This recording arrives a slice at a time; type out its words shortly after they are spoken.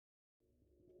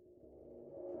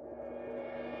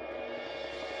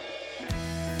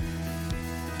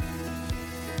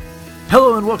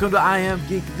Hello and welcome to I Am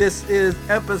Geek. This is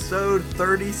episode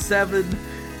 37,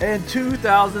 and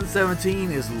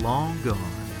 2017 is long gone.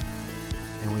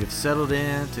 And we have settled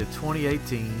into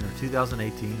 2018 or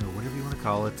 2018 or whatever you want to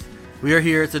call it. We are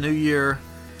here. It's a new year.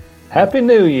 Happy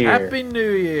New Year. Happy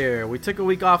New Year. We took a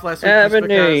week off last week Happy just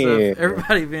because New Year. of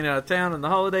everybody being out of town and the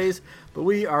holidays. But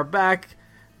we are back.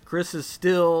 Chris is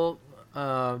still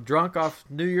drunk off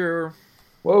New Year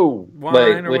Whoa. wine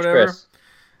Wait, or which whatever. Chris?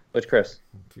 Which Chris?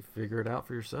 If you figure it out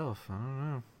for yourself. I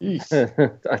don't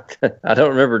know. I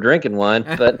don't remember drinking wine,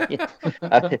 but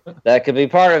that could be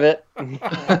part of it.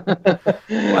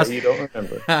 You don't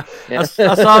remember. I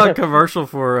saw a commercial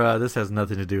for this has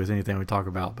nothing to do with anything we talk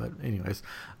about, but anyways,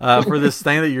 for this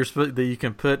thing that you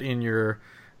can put in your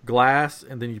glass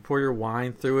and then you pour your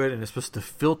wine through it and it's supposed to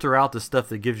filter out the stuff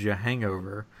that gives you a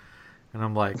hangover. And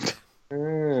I'm like,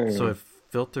 so it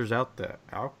filters out the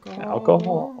alcohol?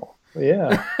 Alcohol.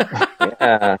 Yeah.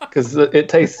 Yeah. Because it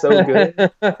tastes so good.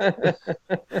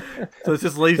 So it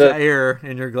just leaves the air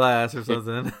in your glass or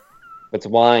something. If it's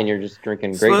wine, you're just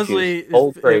drinking grape juice.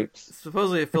 Old grapes.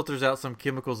 Supposedly it filters out some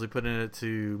chemicals they put in it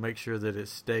to make sure that it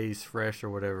stays fresh or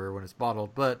whatever when it's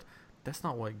bottled, but that's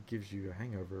not what gives you a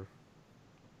hangover.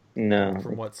 No.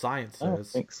 From what science I don't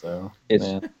says. think so.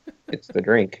 It's the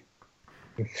drink.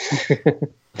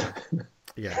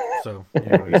 Yeah, so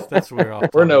anyways, that's where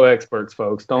We're no experts,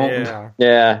 folks. Don't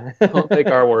Yeah. don't take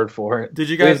our word for it. Did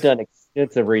you guys We've done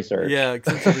extensive research. Yeah,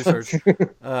 extensive research.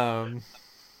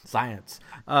 Science.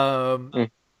 Did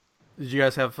you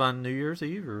guys have fun New Year's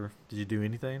Eve, or did you do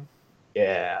anything?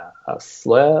 Yeah. I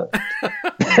slept.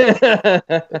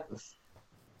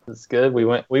 It's good. We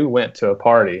went to a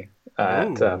party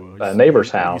at a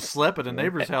neighbor's house. You slept at a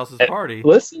neighbor's house's party.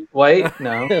 Listen, wait,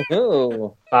 no.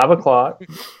 Oh. 5:00,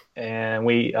 and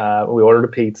we ordered a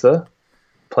pizza,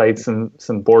 played some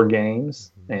board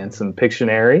games and some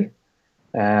Pictionary,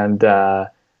 and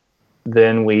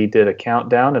then we did a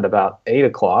countdown at about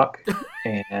 8:00,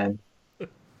 and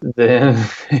then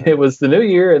it was the new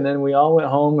year, and then we all went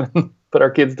home and put our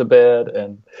kids to bed,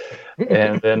 and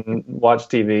then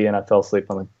watched TV, and I fell asleep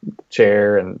on the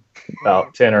chair, and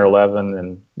about 10 or 11,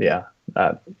 and yeah,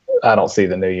 I don't see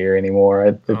the new year anymore.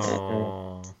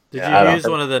 Did you use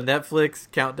one of the Netflix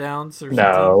countdowns or something?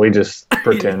 No, we just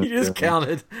pretend. You just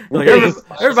counted. Like,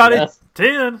 everybody,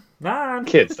 10, 9.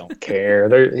 Kids don't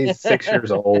care. He's 6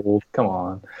 years old. Come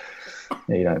on.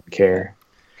 You don't care.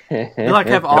 They like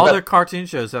have all their cartoon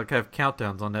shows that have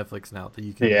countdowns on Netflix now that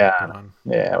you can put on.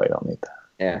 Yeah, we don't need that.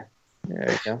 Yeah.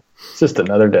 There you go. It's just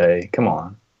another day. Come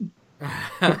on.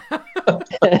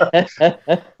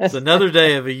 It's another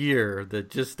day of a year that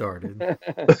just started.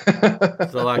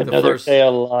 So like the Another day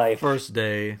of life. first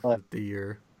day of the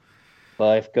year.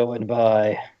 Life going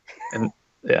by. And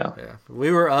yeah.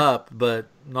 We were up, but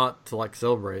not to like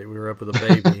celebrate. We were up with a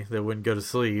baby that wouldn't go to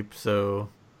sleep, so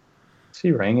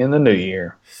She rang in the new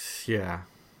year. yeah.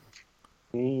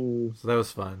 So that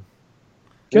was fun.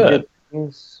 Good.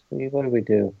 What did we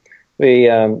do? We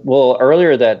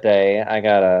earlier that day I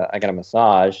got a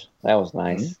massage. That was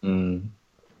nice.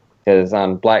 Because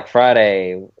on Black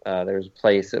Friday there was a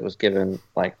place that was giving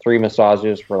like 3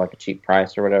 massages for like a cheap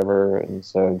price or whatever, and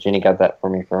so Jenny got that for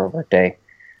me for her birthday,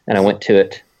 and I went to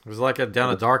it. It was like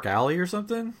down a dark alley or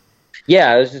something.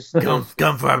 Yeah, it was just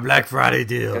Come for a Black Friday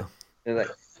deal. It was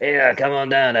like, yeah, come on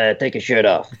down, take your shirt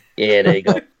off. Yeah, there you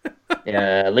go.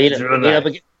 Yeah,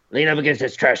 lean up against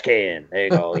this trash can. There you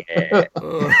go. Yeah.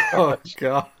 Oh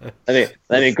God! Let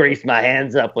me grease my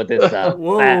hands up with this fat that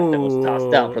was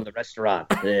tossed out from the restaurant.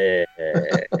 There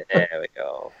we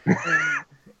go.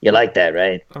 You like that,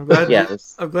 right? I'm glad. Yeah,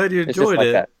 I'm glad you enjoyed like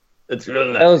it. that. It's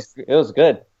really nice. It was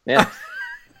good. Yeah.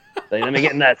 So let me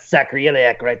get in that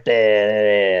sacroiliac right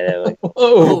there.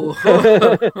 Whoa.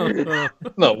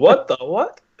 No, what the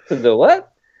what? The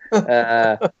what?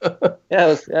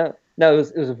 It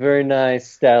was a very nice,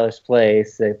 stylish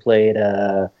place. They played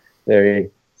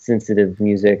very sensitive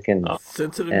music and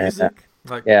Sensitive music,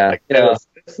 like that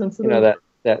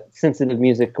sensitive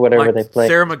music, whatever like they play.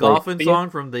 Sarah McLaughlin song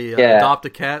from the Adopt a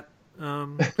Cat.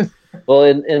 Well,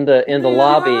 in the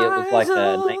lobby, it was like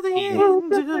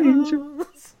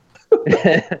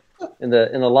in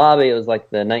the lobby, it was like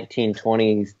the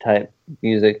 1920s type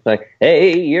music, like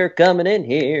 "Hey, you're coming in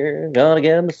here, gonna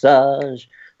get a massage,"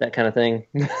 that kind of thing.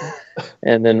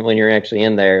 And then when you're actually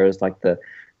in there, it was like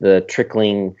the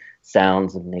trickling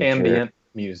sounds of nature, Ambient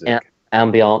music,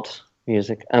 ambient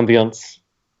music, ambience.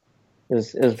 It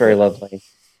was very lovely.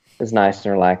 It was nice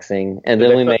and relaxing. And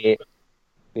then we made.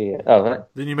 Then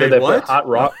you made what? Hot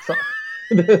rocks.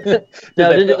 No,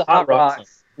 didn't do the hot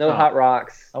rocks. No hot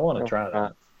rocks. I want to try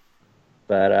that.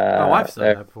 But my wife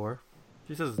said that before.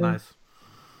 She says it's nice.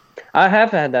 I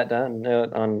have had that done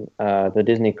on the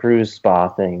Disney Cruise Spa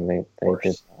thing. They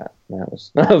did that. That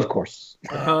was of course,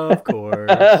 Of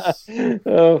course.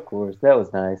 of course, that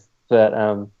was nice. But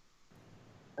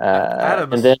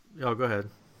Adam, and then oh, go ahead.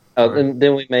 and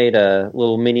then we made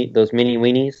those mini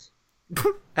weenies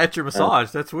At your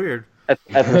massage, that's weird. at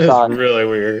the It's massage. really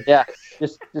weird. Yeah,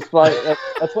 just like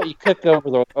that's what you cook over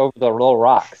the little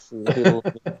rocks. You do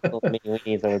little mini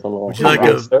weenies over the little. Would you like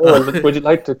rocks. Would you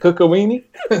like to cook a weenie?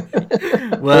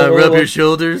 Well, rub your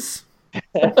shoulders.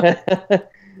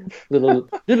 little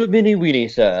mini weenie,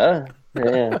 sir?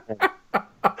 Yeah.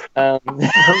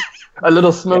 A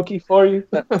little smoky for you?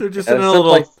 They're just in a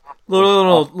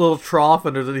little trough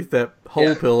underneath that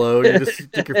whole pillow. You just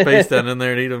stick your face down in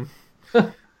there and eat them.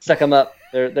 Suck them up.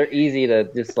 They're easy to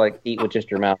just like eat with just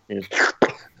your mouth. You just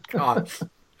Gosh.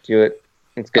 chew it.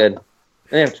 It's good. You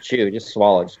don't have to chew. Just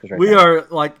swallow. Just goes right We down. are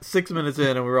like 6 minutes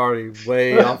in and we're already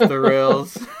way off the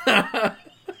rails. I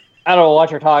don't know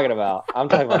what you're talking about. I'm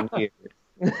talking about you.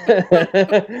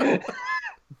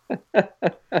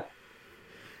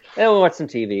 And we watched some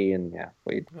TV, and yeah,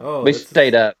 we That's-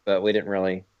 stayed up, but we didn't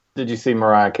really. Did you see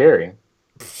Mariah Carey?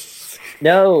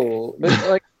 No, but,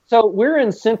 like so we're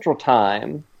in Central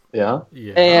Time, Yeah.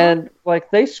 Yeah. and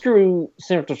like they screw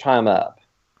Central Time up.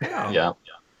 Yeah.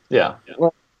 Yeah.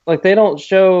 Like they don't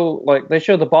show they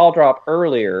show the ball drop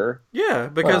earlier, Yeah,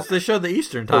 because they show the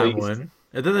Eastern time one,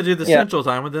 and then they do the Yeah. Central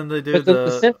time, and then they do but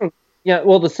the Central. Yeah,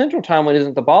 well, the Central Time one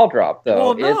isn't the ball drop though.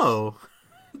 Well, no,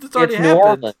 it's already it's New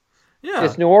happened. Orleans. Yeah,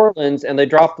 It's New Orleans, and they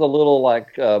drop the little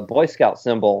Boy Scout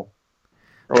symbol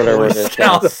or whatever it is.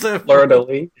 Scout symbol.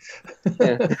 Fleur-de-lis.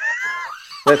 Yeah.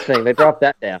 That thing, they dropped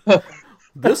that down.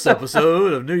 This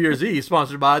episode of New Year's Eve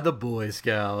sponsored by the Boy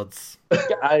Scouts.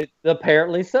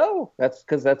 Apparently so. That's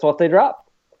because that's what they dropped.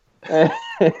 The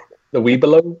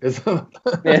Weebelo is. The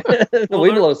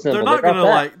Weeblo symbol.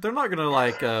 They're not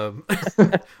gonna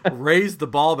raise the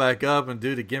ball back up and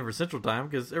do it again for Central Time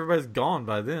because everybody's gone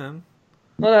by then.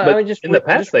 Well, no, But I mean, just in the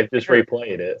past, they've just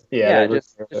replayed it. Yeah, they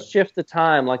just shift the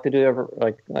time like they do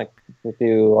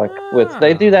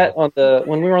they do that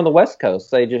when we were on the West Coast.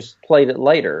 They just played it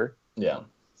later, yeah.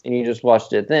 and you just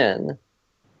watched it then.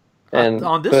 And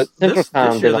on but Central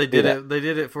Time this year did they not did do it. They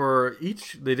did it for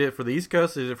each. They did it for the East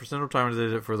Coast. They did it for Central Time. And they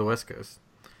did it for the West Coast.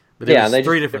 But it Yeah, was they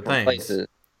three just different did things. places.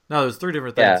 No, there was three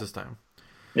different things Yeah. this time.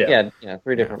 Yeah,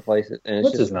 three different places, and it's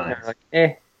Which just is nice. kinda like,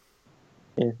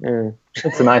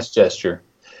 It's a nice gesture.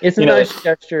 It's a nice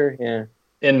gesture, yeah.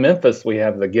 In Memphis, we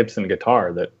have the Gibson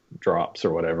guitar that drops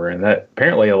or whatever, and that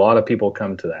apparently a lot of people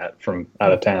come to that from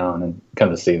out of town and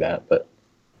come to see that. But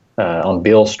on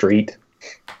Beale Street,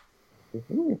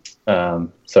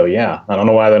 so yeah, I don't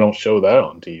know why they don't show that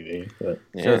on TV. But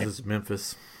Because it's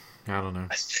Memphis. I don't know.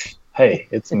 hey,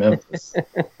 it's Memphis.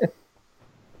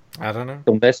 I don't know.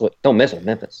 Don't mess with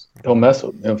Memphis. Don't mess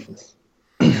with Memphis.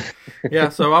 Yeah,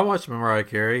 so I watched Mariah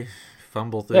Carey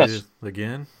fumble through Yes.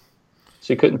 again.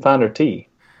 She couldn't find her tea.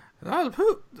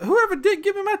 Whoever did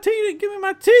give me my tea didn't give me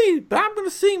my tea, but I'm going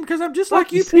to sing because I'm just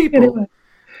like you people.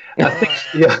 I think,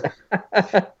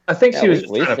 I think she was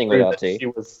just we trying to sing prove without that tea. she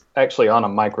was actually on a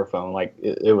microphone, like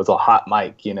it was a hot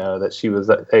mic, that she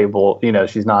was able,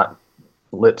 she's not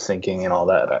lip syncing and all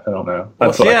that. I don't know.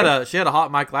 Well, That's what she had a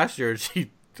hot mic last year, and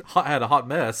she had a hot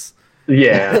mess.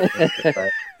 Yeah.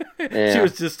 Yeah. She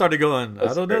was just started going, I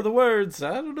That's don't know true. the words.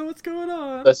 I don't know what's going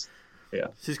on. Yeah.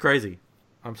 She's crazy.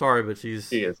 I'm sorry, but she's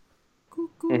She is.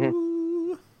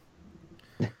 cuckoo.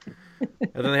 And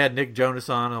then they had Nick Jonas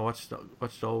on. I watched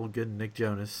old good Nick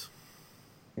Jonas.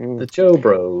 The Joe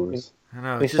Bros. I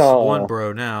know, We it's just saw- one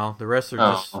bro now. The rest are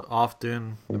just off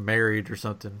doing married or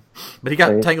something. But he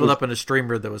got Yeah, tangled he's- up in a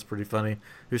streamer that was pretty funny.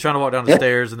 He was trying to walk down the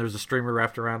stairs, and there was a streamer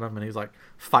wrapped around him, and he was like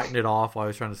fighting it off while he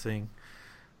was trying to sing.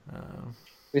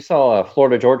 We saw a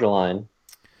Florida Georgia Line,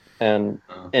 and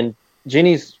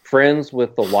Jenny's friends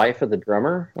with the wife of the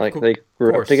drummer. Like Cool. they grew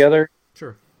up course. together.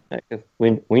 Sure.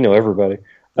 We know everybody.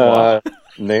 Wow.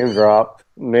 Name drop.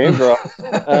 And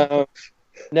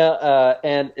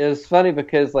it was funny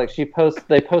because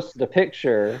they posted a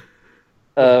picture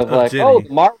of Jenny.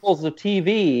 marvels of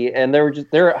TV, and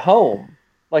they're at home.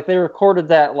 Like they recorded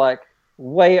that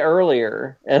way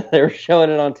earlier, and they were showing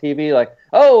it on TV.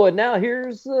 And now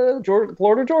here's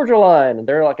Florida Georgia Line, and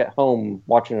they're at home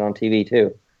watching it on TV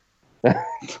too.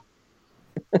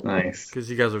 Nice. Because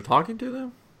you guys are talking to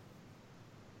them?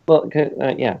 Well,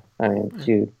 yeah, I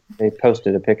mean, they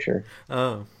posted a picture.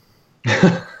 Oh.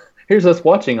 Here's us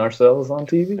watching ourselves on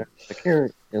TV. Here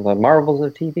is the marvels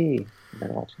of TV. They're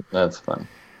watching. That's fun.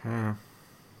 Yeah.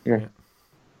 Yeah.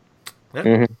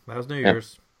 That was New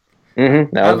Year's.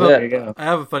 Mm-hmm. That was There you it. go. I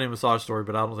have a funny massage story,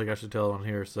 but I don't think I should tell it on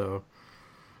here, so...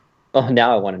 Oh,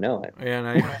 now I want to know it.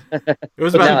 And it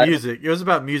was about music. It was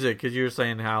about music because you were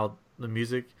saying how the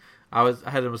music. I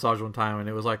had a massage one time and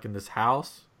it was like in this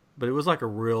house, but it was like a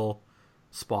real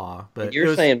spa. But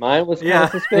you're saying mine was kind of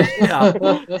suspicious? Yeah.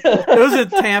 It was in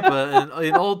Tampa,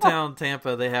 in Old Town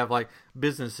Tampa. They have like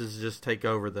businesses just take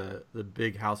over the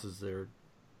big houses that are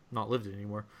not lived in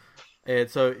anymore, and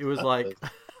so it was like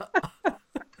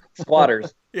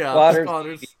squatters. Yeah,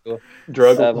 squatters.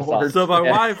 Drug lords. So my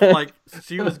wife, like,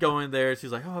 she was going there.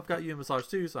 She's like, "Oh, I've got you a massage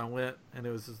too." So I went, and it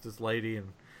was just this lady,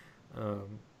 and I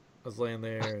was laying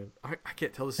there, and I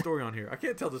can't tell the story on here. I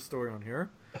can't tell the story on here.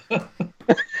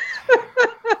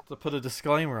 To put a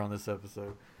disclaimer on this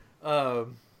episode,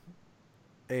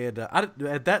 and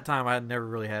at that time I had never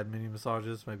really had many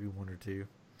massages, maybe one or two,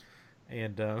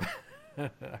 and I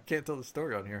can't tell the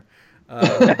story on here.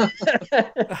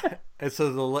 And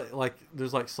so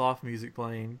there's like soft music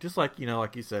playing, just like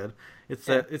like you said, it's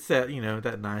that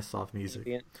that nice soft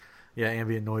music,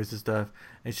 ambient noise and stuff.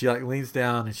 And she like leans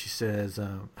down and she says,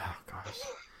 "Oh gosh,"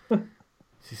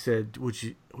 she said, "Would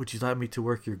you like me to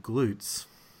work your glutes?"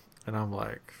 And I'm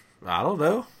like, "I don't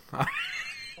know."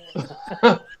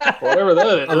 Whatever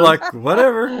that is. I'm like,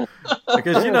 whatever,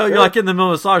 because you're like in the middle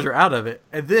of massage, you're out of it.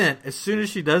 And then as soon as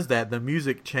she does that, the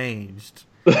music changed.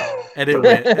 And it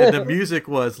went, and the music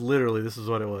was literally, this is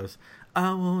what it was.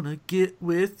 I wanna get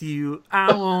with you.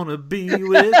 I wanna be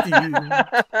with you.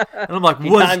 And I'm like,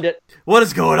 what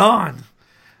is going on?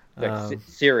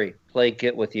 Siri, play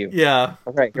 "Get With You." Yeah.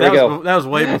 Okay, here we go. That was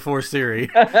way before Siri.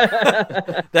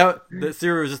 that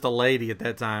Siri was just a lady at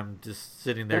that time, just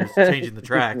sitting there changing the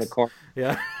tracks.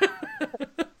 Yeah.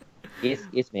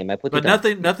 Yes, ma'am. But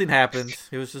nothing happened.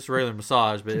 It was just a regular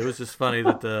massage, but it was just funny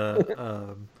that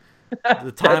the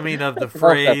timing of the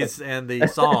phrase and the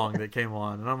song that came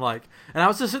on. And I'm like, and I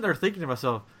was just sitting there thinking to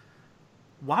myself,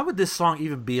 why would this song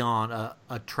even be on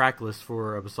a track list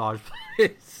for a massage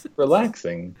place?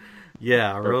 Relaxing.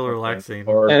 Yeah, real relaxing.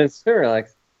 And it's very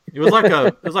relaxing. It was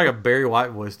like a Barry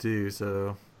White voice too,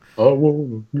 so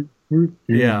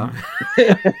yeah.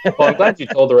 Well, I'm glad you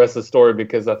told the rest of the story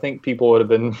because I think people would have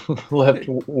been left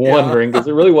wondering because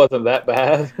it really wasn't that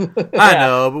bad. I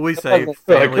know, but we say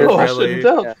family friendly.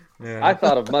 Yeah. I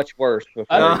thought of much worse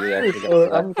before you actually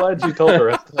got I'm glad you told the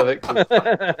rest of it. 'Cause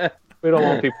we don't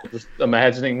want people just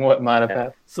imagining what might have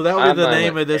happened. So that would be the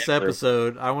name of this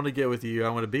episode. I want to get with you. I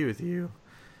want to be with you.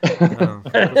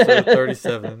 Episode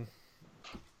 37.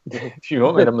 If you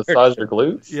want me to massage your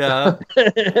glutes? Yeah.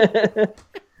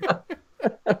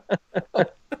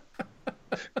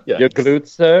 Your glutes,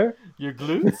 sir? Your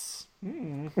glutes?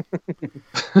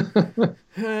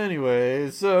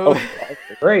 Anyway, so...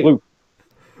 Great.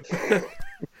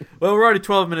 Well, we're already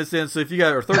 12 minutes in, so if you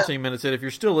got, or 13 minutes in, if you're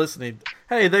still listening,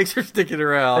 hey, thanks for sticking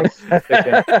around.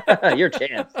 Your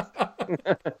chance.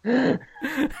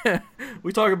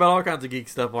 We talk about all kinds of geek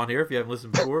stuff on here if you haven't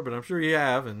listened before, but I'm sure you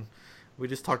have, and we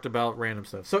just talked about random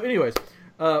stuff. So anyways,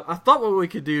 I thought what we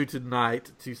could do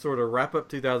tonight to sort of wrap up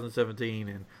 2017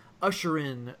 and usher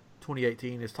in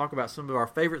 2018 is talk about some of our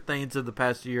favorite things of the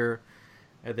past year,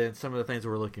 and then some of the things that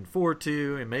we're looking forward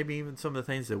to, and maybe even some of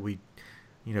the things that we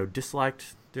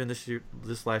disliked during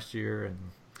this last year, and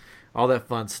all that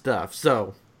fun stuff.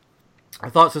 So I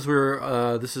thought since we're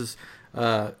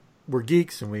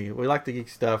geeks and we like the geek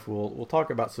stuff, we'll talk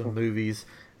about some movies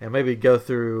and maybe go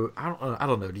through. I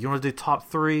don't know. Do you want to do top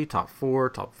 3, top 4,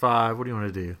 top 5? What do you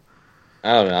want to do?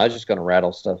 I don't know. I was just going to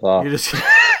rattle stuff off. You just.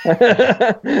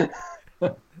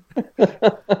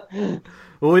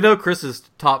 Well, we know Chris's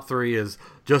top 3 is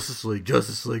Justice League,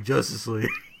 Justice League, Justice League.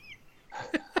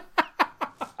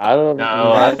 I don't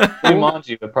know.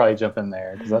 Jumanji would probably jump in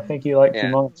there because I think you like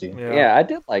Jumanji. Yeah, I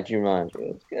did like Jumanji.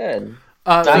 It was good.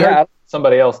 I heard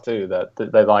somebody else too that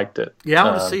they liked it. Yeah, I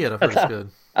want to see it. I heard it's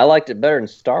good. I liked it better than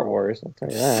Star Wars. I'll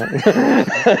tell you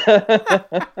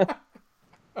that.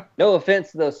 No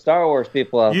offense to those Star Wars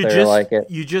people out there like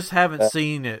it. You just haven't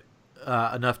seen it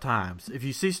enough times. If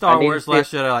you see Star Wars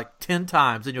Last Jedi like 10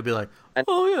 times, then you'll be like,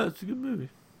 "Oh yeah, it's a good movie."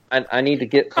 I need to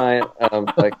get my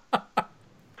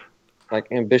like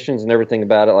ambitions and everything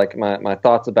about it, like my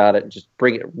thoughts about it, and just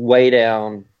bring it way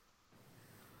down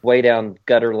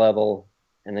gutter level,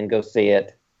 and then go see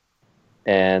it,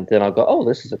 and then I'll go, "Oh,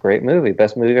 this is a great movie,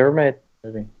 best movie ever made."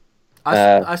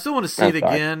 I still want to see it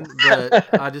again,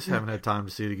 but I just haven't had time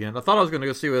to see it again. I thought I was going to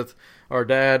go see it with our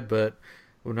dad, but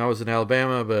when I was in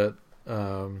Alabama, but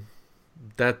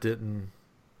that didn't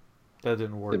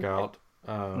work out.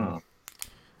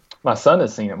 My son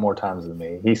has seen it more times than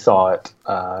me. He saw it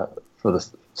for the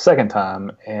second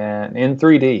time and in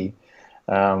 3D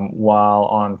while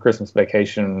on Christmas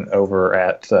vacation over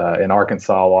at in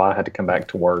Arkansas while I had to come back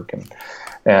to work,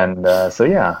 and so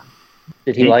yeah.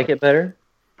 Did he like it better?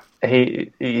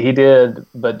 He did,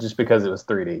 but just because it was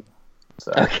 3D.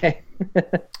 So. Okay.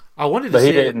 I wanted to see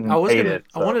it. I wanted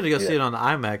to go yeah. see it on the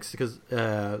IMAX because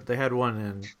they had one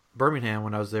in Birmingham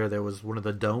when I was there. There was one of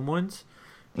the dome ones.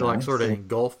 They're like sort of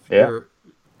engulf your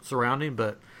surrounding,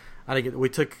 but I didn't get. We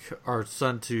took our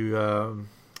son to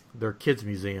their kids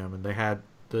museum, and they had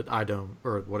the iDome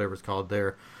or whatever it's called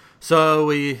there. So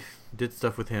we did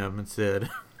stuff with him instead.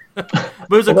 But it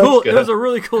was it was a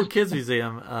really cool kids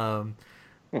museum.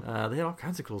 They had all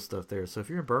kinds of cool stuff there. So if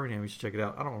you're in Birmingham, you should check it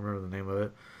out. I don't remember the name of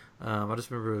it. I just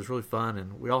remember it was really fun,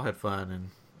 and we all had fun, and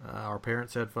our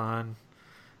parents had fun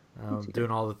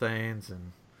doing all the things.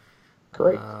 And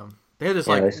great. They had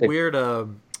this weird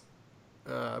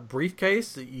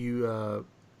briefcase that you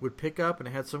would pick up, and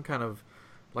it had some kind of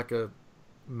like a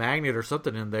magnet or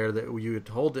something in there that you would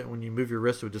hold it. When you move your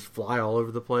wrist, it would just fly all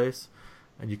over the place,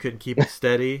 and you couldn't keep it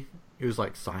steady. It was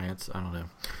like science. I don't know.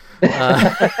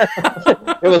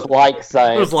 It was like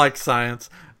science. It was like science.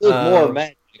 It was more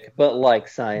magic, but like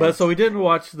science. But so we didn't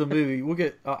watch the movie. We'll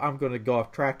get. I'm going to go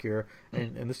off track here,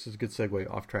 and this is a good segue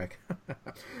off track.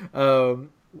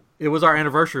 It was our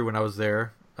anniversary when I was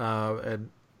there, and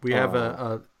we have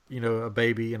a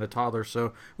baby and a toddler,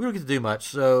 so we don't get to do much.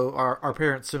 So our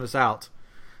parents sent us out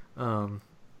on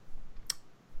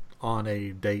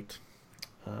a date.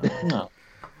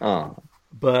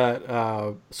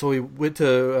 But so we went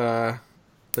to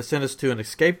they sent us to an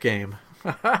escape game.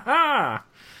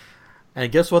 And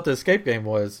guess what the escape game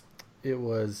was? It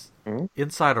was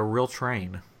inside a real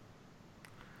train.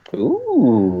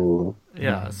 Ooh.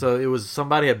 Yeah, so it was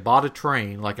somebody had bought a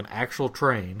train, like an actual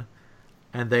train,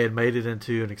 and they had made it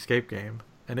into an escape game,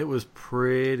 and it was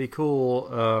pretty cool.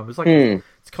 It's like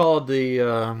it's called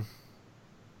the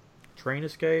Train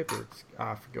Escape, or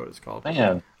I forget what it's called.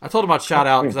 Man, I told them I'd shout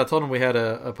out because I told them we had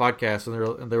a podcast,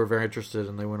 and they were very interested,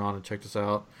 and they went on and checked us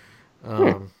out.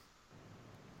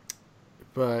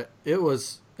 But it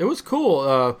was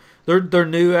cool. They're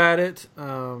new at it.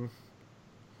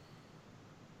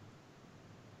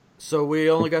 So we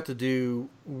only got to do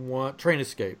one Train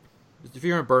Escape. If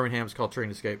you're in Birmingham, it's called Train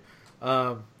Escape.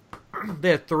 They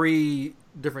had 3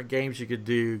 different games you could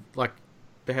do. Like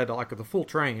they had like the full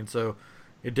train, so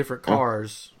different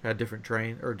cars had different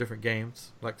train or different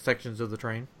games, like sections of the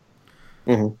train.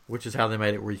 Which is how they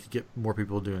made it where you could get more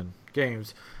people doing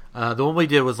games. The one we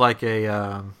did was like we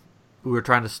were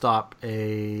trying to stop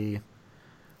we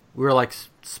were like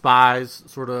spies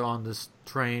sort of on this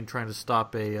train trying to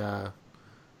stop a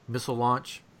missile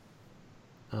launch.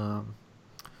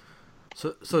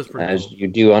 So it's pretty cool. As you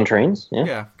do on trains, yeah.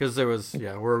 Yeah, because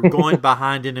we're going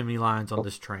behind enemy lines on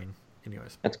this train.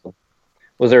 Anyways, that's cool.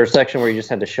 Was there a section where you just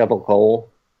had to shovel coal?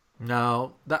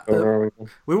 No,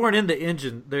 we weren't in the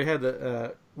engine. They had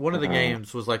one of the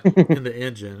games was like in the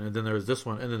engine, and then there was this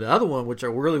one, and then the other one, which I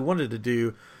really wanted to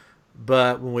do,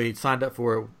 but when we signed up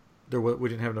for it, we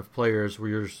didn't have enough players.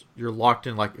 Where you're locked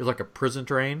in it's like a prison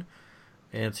train,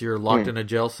 and so you're locked in a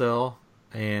jail cell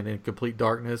and in complete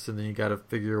darkness, and then you got to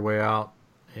figure your way out.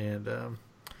 And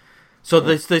so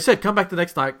they said come back the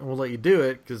next night and we'll let you do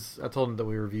it because I told them that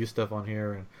we review stuff on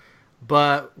here.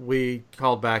 But we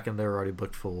called back and they were already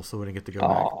booked full, so we didn't get to go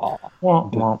back.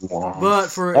 But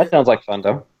that sounds like fun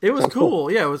though. It was cool.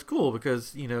 Yeah, it was cool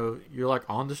because you're like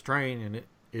on this train and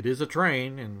it is a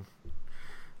train, and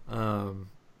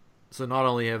so not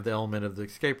only have the element of the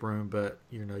escape room, but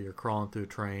you're crawling through a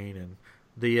train, and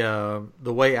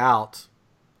the way out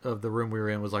of the room we were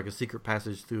in was like a secret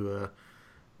passage through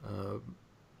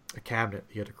a cabinet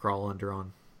you had to crawl under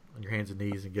on your hands and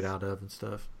knees and get out of and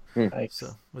stuff. Nice. So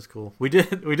it was cool. We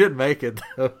didn't make it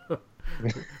though.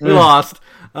 We lost.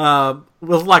 It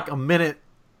was like a minute.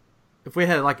 If we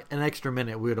had like an extra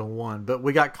minute, we would have won. But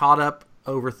we got caught up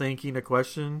overthinking a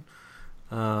question.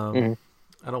 I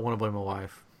don't want to blame my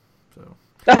wife. So.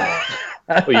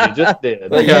 Well, you just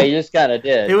did. Well, yeah, you just kind of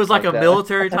did. It was like a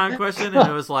military time question, and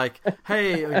it was like,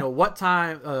 hey, what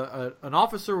time? An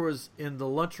officer was in the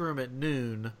lunchroom at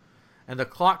noon, and the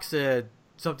clock said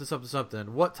something, something,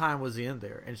 something. What time was he in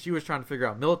there? And she was trying to figure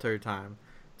out military time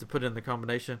to put in the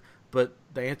combination, but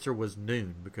the answer was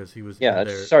noon because he was in there.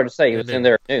 I started to say he was in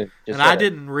there at noon. I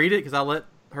didn't read it because I let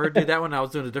her do that one. I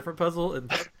was doing a different puzzle, and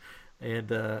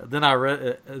then I read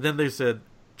it. Then they said,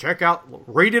 check out,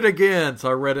 read it again. So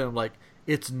I read it, and I'm like,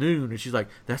 it's noon. And she's like,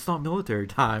 that's not military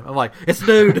time. I'm like, it's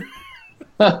noon.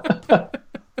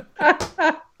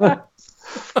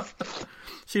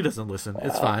 She doesn't listen.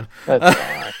 It's fine. That's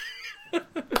fine.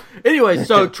 Anyway,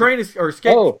 so Train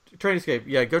Escape.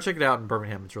 Yeah, go check it out in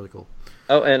Birmingham. It's really cool.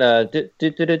 Oh, and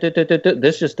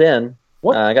this just in.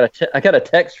 What? I got a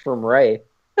text from Ray.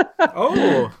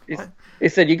 Oh, He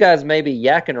said, "You guys may be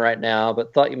yakking right now,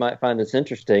 but thought you might find this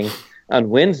interesting. On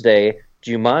Wednesday,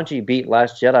 Jumanji beat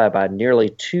Last Jedi by nearly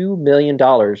 $2 million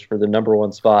for the number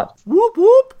one spot." whoop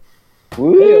whoop!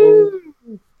 Woo!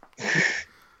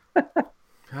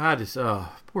 God, just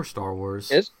poor Star Wars.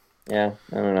 Yeah,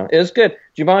 I don't know. It was good.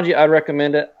 Jumanji, I'd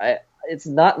recommend it. It's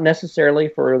not necessarily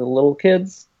for the little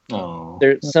kids. Oh,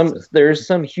 There's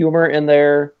some humor in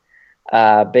there,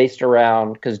 based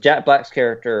around because Jack Black's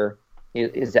character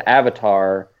is the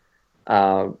Avatar,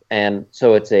 and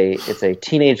so it's a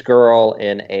teenage girl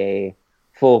in a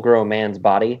full-grown man's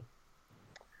body.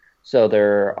 So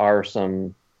there are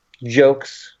some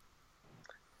jokes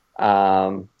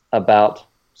about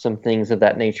some things of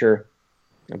that nature,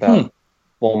 about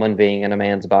woman being in a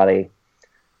man's body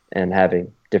and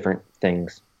having different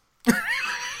things.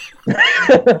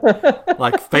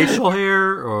 Like facial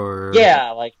hair or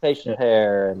Yeah, like facial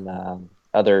hair and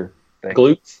other things.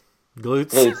 glutes.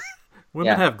 glutes. Women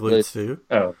Yeah, have glutes too.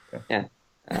 Oh, okay. Yeah.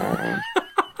 Um,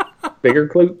 Bigger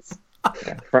glutes.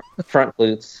 yeah, front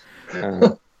glutes.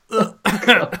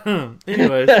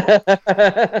 Anyways,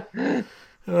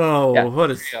 oh, Yeah.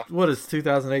 what has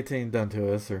 2018 done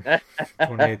to us, or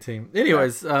 2018?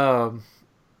 Anyways, Yeah,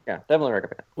 definitely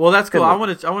recommend it. well, that's cool. Good I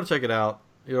want to check it out.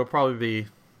 It'll probably be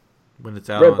when it's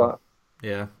out. Redbox.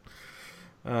 Yeah.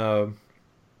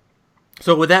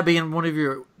 So would that be in one of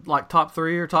your like top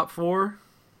 3 or top 4?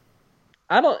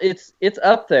 It's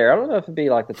up there. I don't know if it'd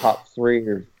be like the top 3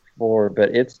 or 4,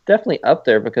 but it's definitely up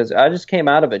there because I just came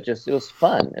out of it. It was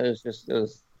fun. It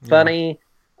was funny.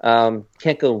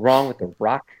 Can't go wrong with The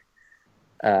Rock.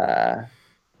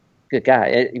 Good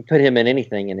guy. You put him in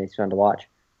anything and he's fun to watch.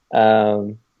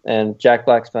 And Jack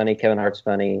Black's funny. Kevin Hart's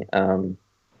funny.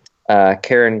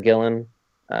 Karen Gillan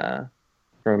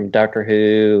from Doctor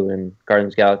Who and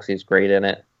Guardians of the Galaxy is great in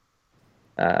it.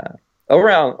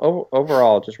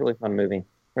 Overall, just really fun movie.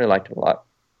 Really liked it a lot.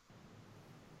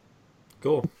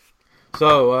 Cool.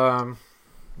 So,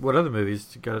 what other movies?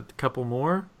 You got a couple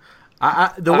more?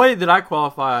 The way that I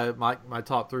qualify my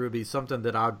top 3 would be something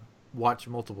that I'd watch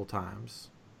multiple times.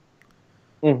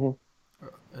 Mm-hmm.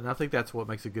 And I think that's what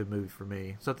makes a good movie for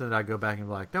me. Something that I go back and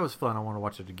be like, that was fun. I want to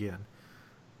watch it again.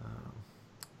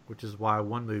 Which is why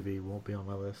one movie won't be on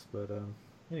my list. But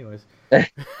anyways. I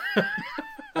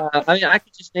mean, I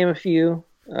could just name a few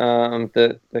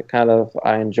that kind of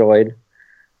I enjoyed.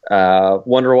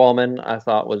 Wonder Woman, I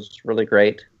thought was really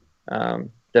great.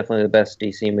 Definitely the best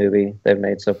DC movie they've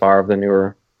made so far of the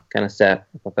newer kind of set.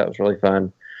 I thought that was really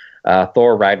fun.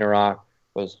 Thor Ragnarok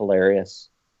was hilarious.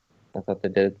 I thought they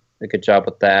did a good job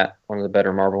with that. One of the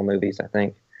better Marvel movies, I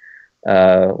think.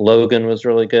 Logan was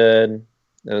really good.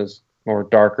 It was more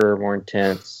darker, more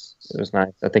intense. It was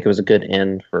nice. I think it was a good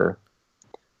end for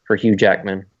Hugh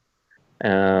Jackman.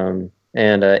 And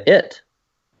It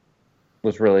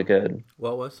was really good.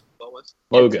 What was?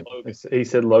 Logan. He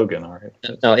said Logan. All right.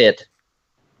 No, It.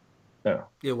 No.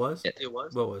 It was? It.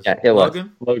 What was? Yeah, it was.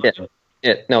 Logan? Logan.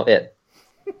 It. No, It.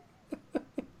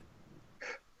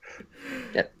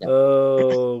 Yeah.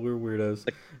 Oh, we're weirdos.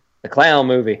 The clown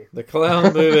movie. The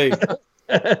clown movie.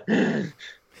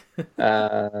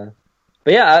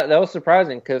 But yeah, that was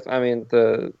surprising because I mean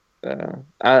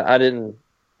I didn't.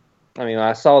 I mean,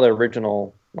 I saw the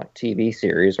original like TV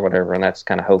series or whatever, and that's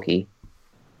kind of hokey.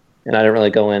 And I didn't really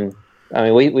go in. I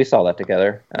mean, we saw that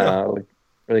together. We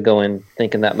really go in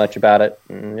thinking that much about it,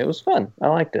 and it was fun. I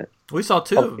liked it. We saw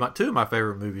two of my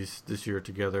favorite movies this year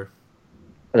together.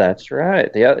 That's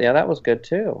right. Yeah, that was good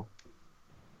too.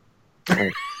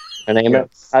 I name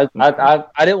it. I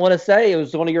didn't want to say it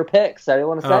was one of your picks. I didn't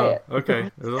want to say it.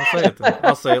 Okay, I'll say it then.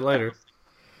 I'll say it later.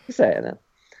 You say it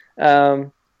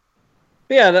then.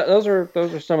 But yeah, those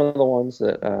are some of the ones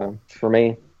that for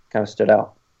me kind of stood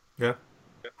out. Yeah.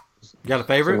 You got a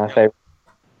favorite? My favorite.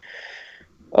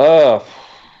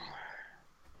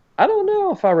 I don't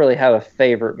know if I really have a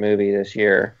favorite movie this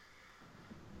year.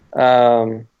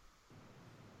 I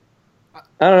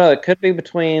don't know. It could be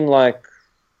between like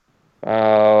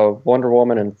Wonder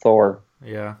Woman and Thor.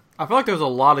 Yeah, I feel like there was a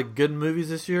lot of good movies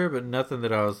this year, but nothing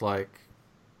that I was like,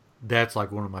 that's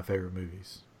like one of my favorite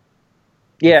movies.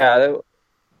 Yeah, there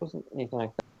wasn't anything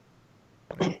like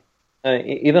that.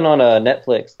 Even on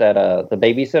Netflix, that The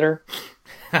Babysitter.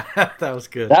 That was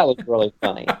good. That was really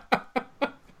funny.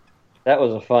 That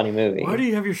was a funny movie. Why do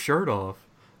you have your shirt off?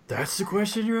 That's the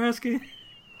question you're asking?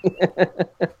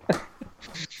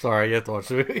 Sorry, you have to watch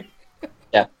the movie.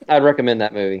 Yeah, I'd recommend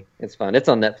that movie. It's fun. It's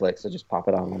on Netflix, so just pop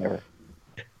it on whenever.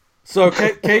 So,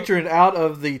 Katrin, out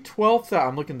of the 12,000,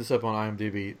 I'm looking this up on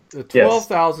IMDb, the Yes.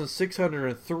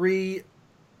 12,603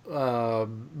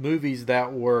 movies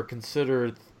that were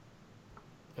considered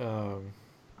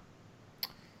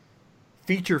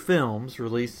feature films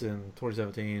released in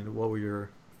 2017, what were your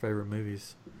favorite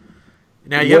movies?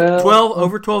 Now, you have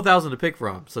over 12,000 to pick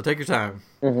from, so take your time.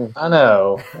 I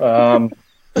know.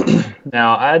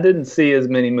 Now, I didn't see as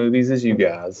many movies as you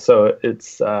guys, so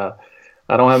it's I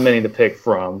don't have many to pick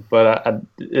from. But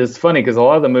it's funny because a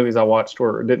lot of the movies I watched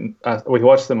we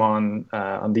watched them on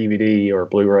DVD or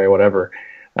Blu-ray, whatever.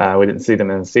 We didn't see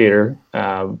them in the theater,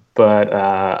 but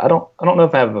I don't know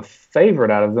if I have a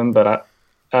favorite out of them, but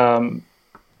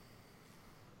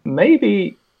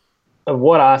maybe of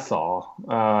what I saw,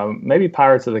 maybe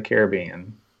Pirates of the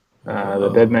Caribbean,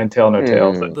 the Dead Man Tell No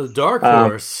Tales. The Dark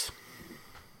Horse.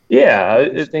 Yeah,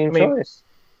 Interesting choice.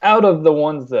 Out of the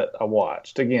ones that I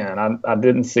watched, again, I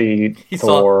didn't see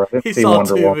Thor. I didn't see saw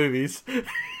Wonder 2 Woman. movies.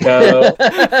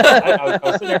 I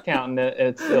was sitting there counting it.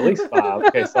 It's at least 5.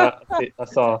 Okay, so I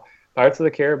saw Pirates of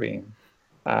the Caribbean,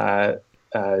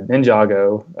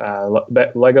 Ninjago,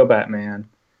 Lego Batman,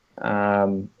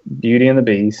 Beauty and the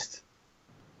Beast,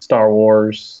 Star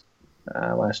Wars,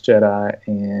 Last Jedi,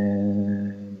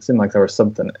 and it seemed like there was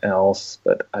something else,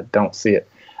 but I don't see it.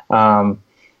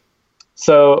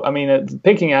 So, I mean,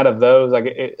 picking out of those,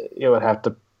 it would have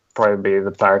to probably be the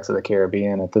Pirates of the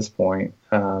Caribbean at this point.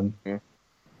 Yeah,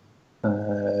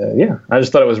 I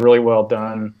just thought it was really well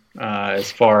done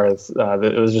as far as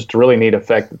it was just a really neat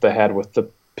effect that they had with the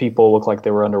people look like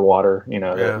they were underwater.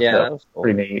 That was cool.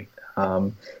 Pretty neat.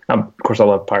 Of course, I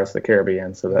love Pirates of the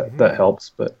Caribbean, so that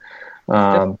helps. But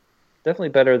definitely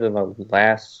better than the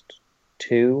last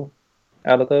 2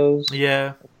 out of those.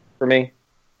 Yeah, for me.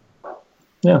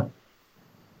 Yeah.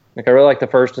 Like I really liked the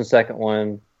first and second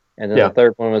one, and then the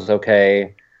third one was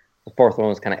okay. The fourth one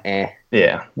was kind of eh.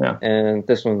 Yeah. And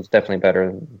this one's definitely better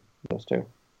than those 2.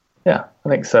 Yeah, I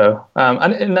think so. I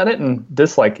didn't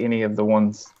dislike any of the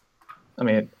ones. I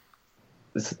mean,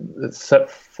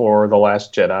 except for The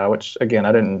Last Jedi, which again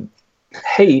I didn't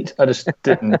hate. I just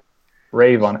didn't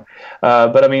rave on it.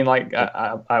 But I mean, like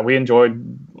we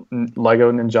enjoyed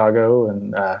Lego Ninjago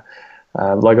and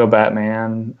Lego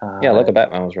Batman. Lego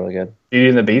Batman was really good. Beauty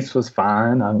and the Beast was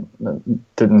fine. I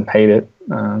didn't hate it.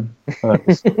 It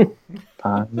was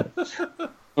fine.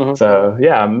 So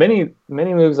yeah, many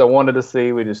movies I wanted to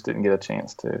see, we just didn't get a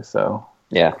chance to. So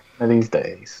yeah, these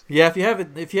days. Yeah,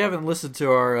 if you haven't listened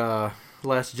to our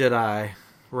Last Jedi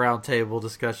roundtable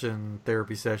discussion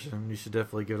therapy session, you should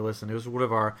definitely give it a listen. It was one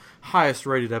of our highest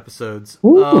rated episodes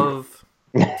of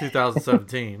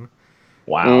 2017.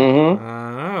 Wow. Mm-hmm.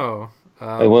 I know.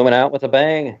 We went out with a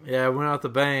bang. Yeah, we went out with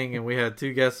a bang, and we had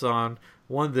 2 guests on.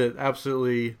 One that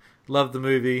absolutely loved the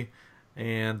movie,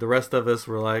 and the rest of us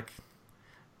were like,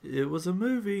 it was a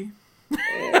movie.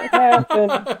 It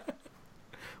happened.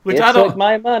 Which it took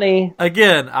my money.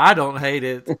 Again, I don't hate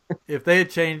it. If they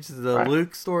had changed the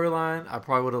Luke storyline, I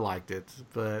probably would have liked it.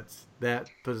 But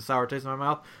that put a sour taste in my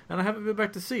mouth, and I haven't been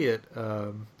back to see it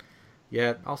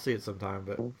yet. I'll see it sometime,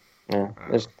 but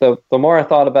the more I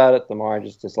thought about it, the more I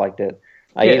just disliked it.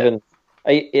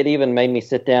 It even made me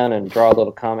sit down and draw a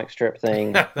little comic strip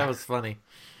thing. That was funny.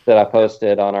 That I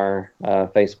posted on our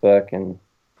Facebook and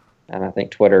I think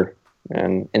Twitter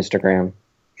and Instagram.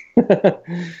 Yep.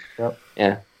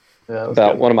 Yeah.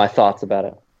 About one of my thoughts about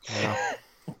it. Yeah.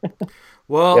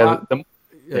 Well, go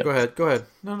ahead. Go ahead.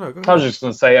 No, go ahead. I was just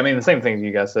going to say, I mean, the same thing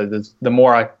you guys said. The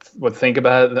more I would think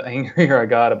about it, the angrier I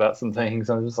got about some things.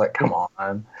 I was just like, come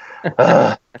on.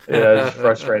 Just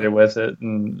frustrated with it.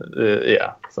 And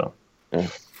so. Yeah.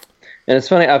 And it's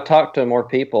funny, I've talked to more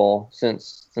people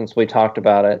since we talked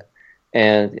about it.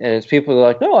 And it's people who are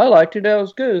like, no, I liked it. That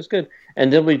was good. It was good.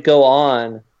 And then we'd go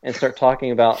on and start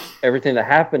talking about everything that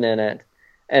happened in it.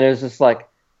 And it was just like,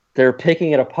 they're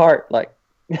picking it apart, like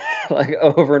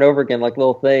over and over again, like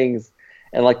little things.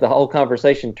 And like the whole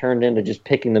conversation turned into just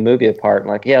picking the movie apart.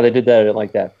 And like, yeah, they did that. I didn't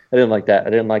like that. I didn't like that. I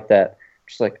didn't like that.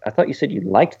 Just like, I thought you said you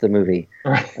liked the movie.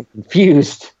 Right. I'm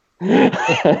confused.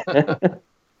 It's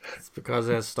because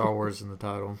it has Star Wars in the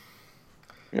title.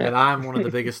 Yeah. And I'm one of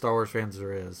the biggest Star Wars fans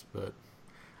there is. But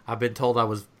I've been told I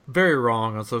was very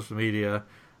wrong on social media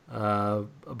a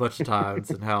bunch of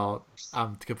times and how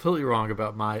I'm completely wrong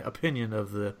about my opinion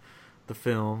of the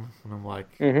film. And I'm like,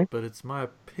 but it's my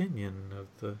opinion of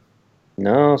the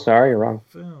No, sorry, you're wrong.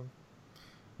 film.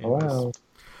 Anyways. Wow.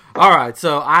 All right,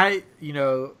 so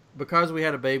because we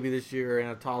had a baby this year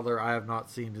and a toddler, I have not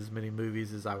seen as many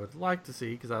movies as I would like to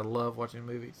see because I love watching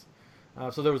movies.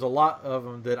 So there was a lot of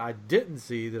them that I didn't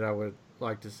see that I would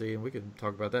like to see, and we can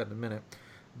talk about that in a minute.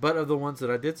 But of the ones that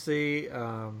I did see,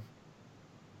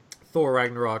 Thor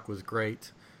Ragnarok was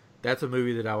great. That's a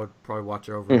movie that I would probably watch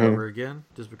over and over again,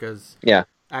 just because. Yeah.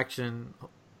 Action,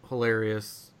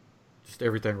 hilarious, just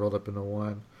everything rolled up into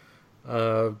one.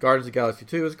 Guardians of the Galaxy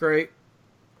 2 is great.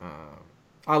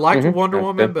 I liked Wonder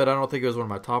Woman, but I don't think it was one of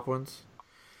my top ones.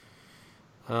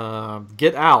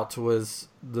 Get Out was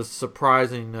the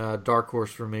surprising dark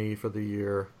horse for me for the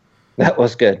year. That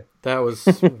was good. That was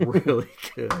really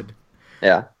good.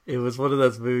 Yeah. It was one of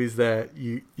those movies that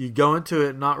you go into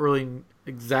it not really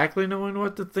exactly knowing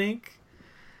what to think.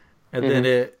 And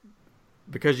then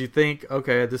because you think,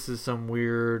 okay, this is some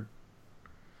weird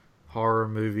horror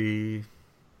movie,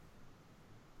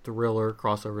 thriller,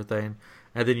 crossover thing.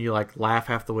 And then you like laugh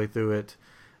half the way through it.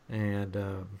 And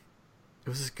it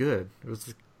was just good. It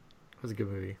was a good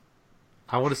movie.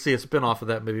 I want to see a spinoff of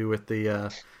that movie with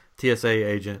the TSA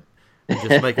agent. And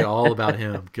just make it all about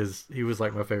him, because he was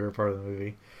like my favorite part of the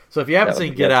movie. So if you haven't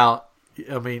seen Get Out,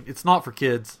 I mean, it's not for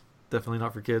kids. Definitely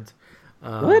not for kids.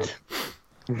 What?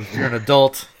 If you're an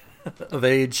adult of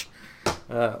age,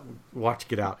 watch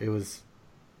Get Out. It was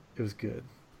good.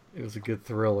 It was a good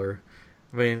thriller.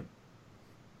 I mean,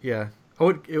 yeah, I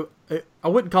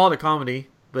wouldn't call it a comedy,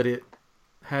 but it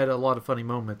had a lot of funny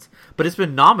moments. But it's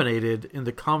been nominated in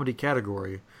the comedy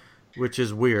category, which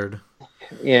is weird.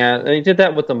 Yeah, they did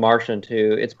that with The Martian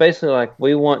too. It's basically like,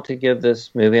 we want to give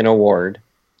this movie an award.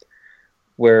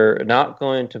 We're not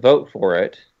going to vote for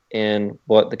it in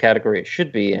what the category it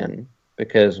should be in,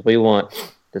 because we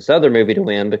want this other movie to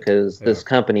win, because this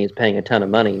company is paying a ton of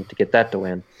money to get that to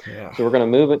win. Yeah. So we're going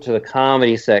to move it to the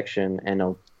comedy section,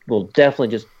 and we'll definitely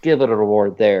just give it an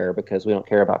award there, because we don't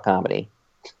care about comedy.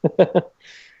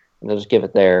 And they'll just give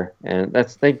it there, and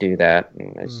they do that.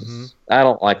 And it's just, I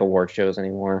don't like award shows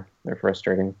anymore. They're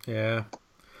frustrating. Yeah,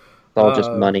 it's all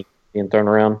just money being thrown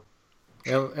around.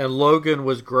 And Logan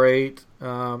was great.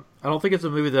 I don't think it's a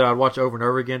movie that I'd watch over and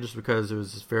over again, just because it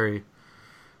was just very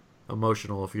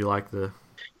emotional. If you like the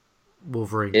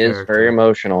Wolverine, it is character. Very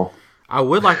emotional. I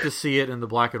would like to see it in the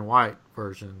black and white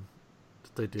version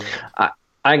that they did.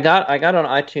 I got on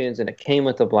iTunes, and it came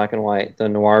with the black and white, the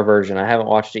noir version. I haven't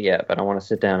watched it yet, but I want to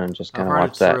sit down and just kind of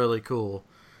watch that. It's really cool.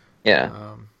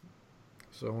 Yeah.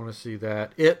 So I want to see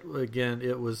that. It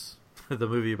was the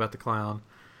movie about the clown.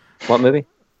 What movie?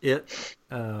 It.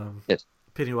 Yes.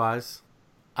 Pennywise.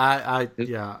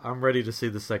 I'm ready to see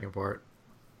the second part.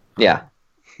 Yeah.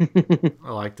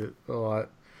 I liked it a lot.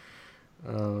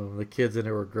 The kids in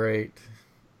it were great.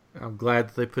 I'm glad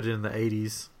that they put it in the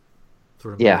 80s.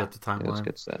 Sort of up the timeline. It was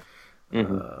good stuff.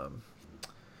 And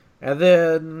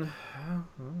then I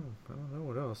don't know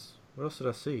what else. What else did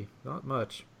I see? Not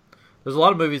much. There's a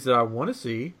lot of movies that I want to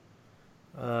see.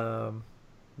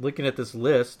 Looking at this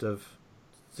list of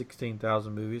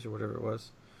 16,000 movies or whatever it was,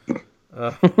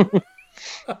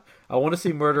 I want to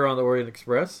see Murder on the Orient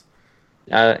Express.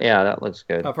 Yeah, that looks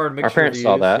good. I've heard mixed Our parents reviews.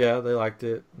 saw that. Yeah, they liked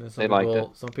it. And They liked it.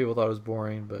 Some people thought it was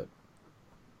boring, but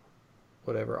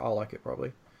whatever. I'll like it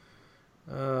probably.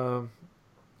 I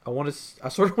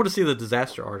sort of want to see The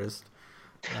Disaster Artist.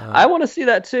 I want to see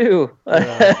that too.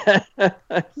 Yeah.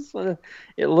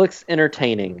 It looks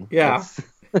entertaining. Yeah.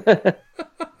 I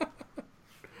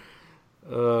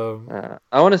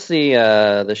want to see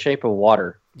The Shape of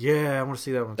Water. Yeah, I want to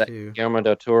see that one too. Guillermo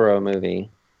del Toro movie,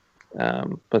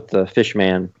 with the fish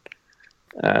man.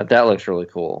 That looks really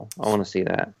cool. I want to see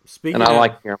that. I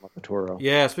like Guillermo del Toro.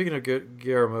 Yeah, speaking of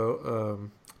Guillermo,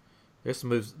 this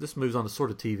moves on to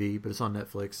sort of TV, but it's on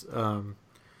Netflix.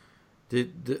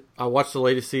 I watched the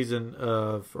latest season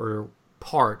I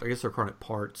guess they're calling it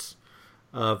parts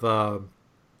of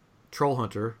Troll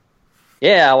Hunter.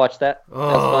 Yeah, I watched that.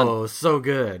 Oh, so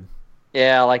good.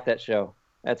 Yeah, I like that show.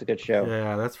 That's a good show.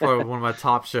 Yeah, that's probably one of my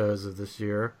top shows of this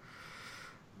year.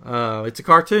 It's a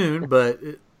cartoon, but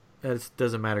it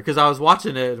doesn't matter. Because I was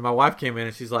watching it, and my wife came in,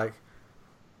 and she's like,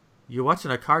 "You watching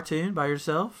a cartoon by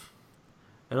yourself?"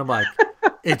 And I'm like,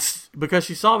 "It's..." Because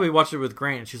she saw me watch it with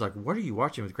Grant, and she's like, "What are you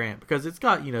watching with Grant?" Because it's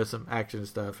got, some action and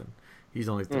stuff, and he's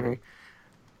only 3.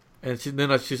 And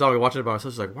then she saw me watching it by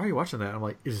myself. She's like, "Why are you watching that?" I'm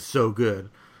like, "It's so good."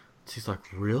 She's like,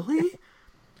 "Really?"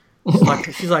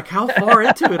 She's like, "How far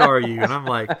into it are you?" And I'm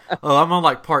like, "Oh, I'm on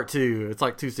like part 2. It's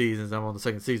like 2 seasons. I'm on the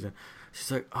second season." She's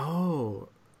like, "Oh,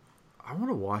 I want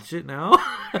to watch it now."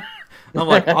 I'm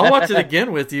like, "I'll watch it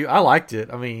again with you." I liked it.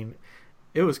 I mean,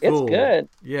 it was cool. It's good.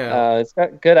 Yeah. It's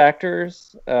got good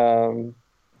actors.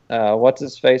 What's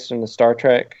his face from the Star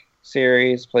Trek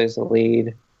series plays the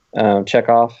lead.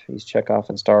 Chekhov. He's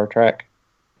Chekhov in Star Trek.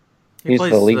 He's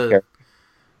the lead character.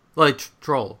 Like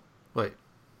Troll. Wait.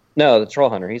 No, the Troll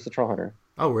Hunter. He's the Troll Hunter.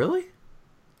 Oh, really?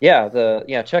 Yeah,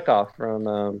 Chekhov from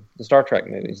the Star Trek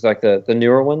movies, like the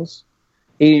newer ones.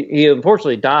 He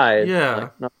unfortunately died Yeah.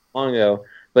 not long ago,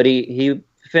 but he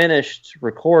finished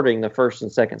recording the first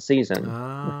and second season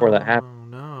before that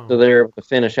happened. No. So they were able to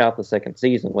finish out the second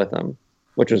season with him,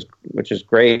 which is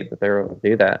great that they were able to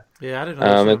do that. Yeah, I didn't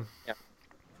know that.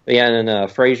 Yeah, and then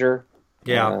Frasier.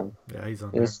 Yeah, he's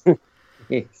on there.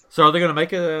 He's, So are they going to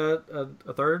make a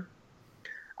third?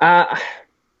 I'm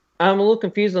a little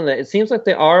confused on that. It seems like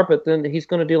they are, but then he's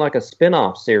going to do like a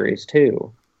spin-off series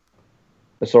too.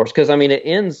 The source, because I mean, it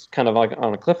ends kind of like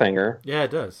on a cliffhanger. Yeah, it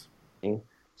does.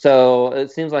 So it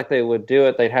seems like they would do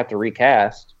it. They'd have to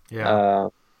recast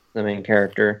the main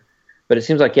character, but it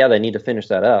seems like they need to finish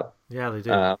that up. Yeah, they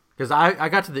do. Because I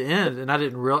got to the end and I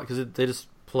didn't realize because they just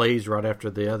plays right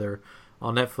after the other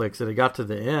on Netflix, and it got to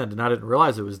the end and I didn't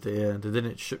realize it was the end, and then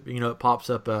it pops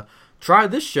up try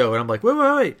this show, and I'm like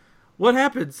wait, what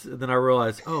happens? And then I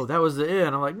realized, oh, that was the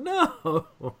end. I'm like, no.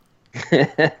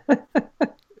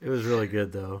 It was really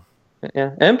good though.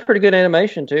 Yeah, and pretty good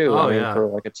animation too. Oh, I mean, for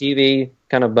like a TV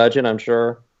kind of budget, I'm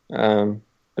sure.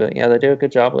 But yeah, they do a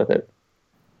good job with it.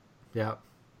 Yeah,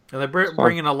 and they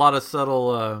bring in a lot of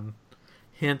subtle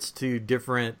hints to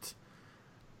different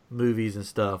movies and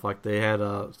stuff. Like they had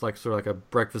sort of like a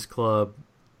Breakfast Club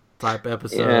type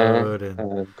episode, and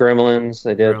Gremlins.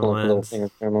 They did a Gremlins. little thing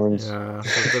with Gremlins. Yeah,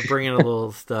 so they're bringing a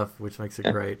little stuff, which makes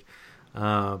it great.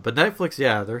 But Netflix,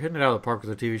 they're hitting it out of the park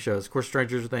with their TV shows. Of course,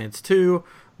 Stranger Things 2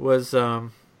 was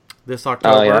this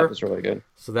October. Oh yeah, that was really good.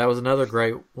 So that was another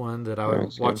great one that I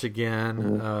would watch good. again.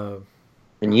 Mm-hmm.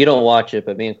 And you don't watch it,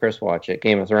 but me and Chris watch it.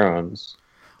 Game of Thrones.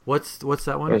 What's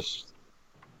that one?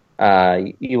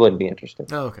 You wouldn't be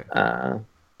interested. Oh, okay.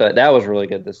 But that was really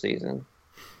good this season.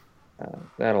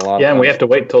 They had a lot. Yeah, and we have to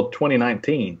wait till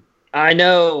 2019. I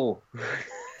know.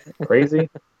 Crazy.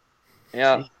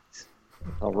 Yeah.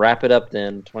 I'll wrap it up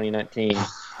then, 2019.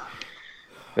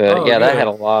 But that had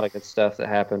a lot of good stuff that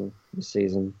happened this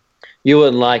season. You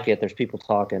wouldn't like it. There's people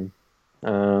talking.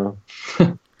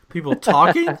 People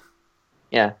talking?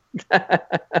 Yeah.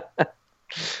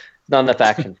 Not enough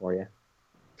action for you.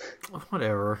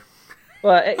 Whatever.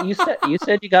 Well, you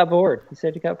said you got bored. You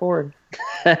said you got bored.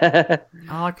 I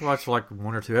like to watch like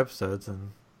one or two episodes, and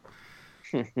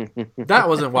that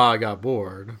wasn't why I got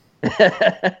bored.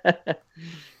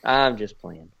 I'm just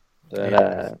playing.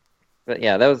 But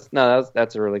yeah,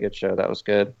 that's a really good show. That was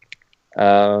good.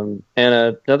 And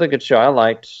another good show I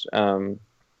liked. I'm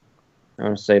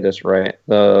going to say this right.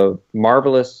 The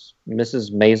Marvelous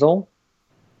Mrs. Maisel,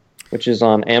 which is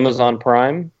on Amazon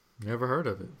Prime. Never heard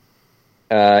of it.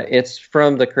 It's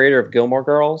from the creator of Gilmore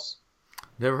Girls.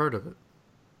 Never heard of it.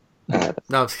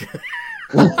 No, I'm just kidding.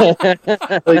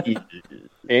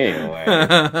 Anyway,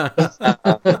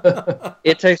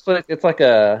 it takes place. It's like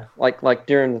like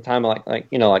during the time of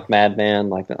like Mad Men,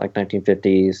 like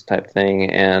 1950s type thing,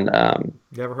 and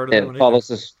never heard of that one. It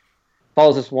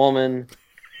follows this woman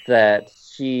that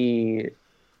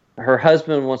her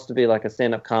husband wants to be like a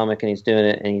stand-up comic, and he's doing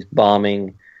it, and he's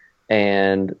bombing,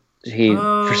 and she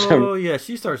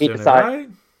starts doing it, right?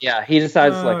 Yeah, he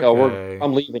decides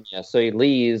I'm leaving you, so he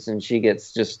leaves, and she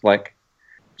gets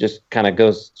kind of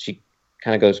goes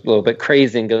a little bit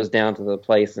crazy and goes down to the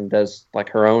place and does like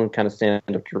her own kind of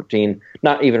stand-up routine,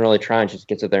 not even really trying. She just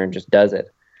gets it there and just does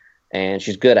it, and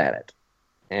she's good at it.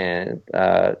 And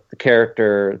the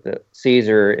character that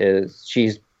Caesar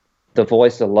she's the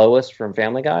voice of Lois from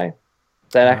Family Guy.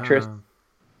 That actress,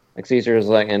 like Caesar is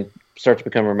and starts to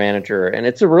become her manager, and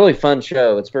it's a really fun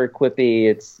show. It's very quippy.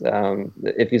 It's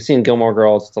if you've seen Gilmore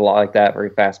Girls, it's a lot like that,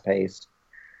 very fast-paced.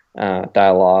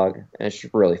 Dialogue, and it's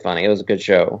just really funny. It was a good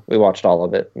show. We watched all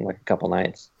of it in like a couple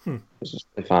nights. It was just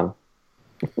really fun.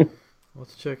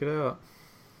 Let's check it out.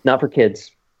 Not for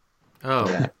kids. Oh,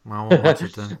 I won't watch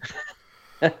it then.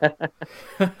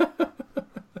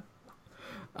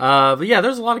 But yeah,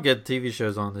 there's a lot of good TV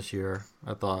shows on this year,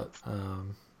 I thought.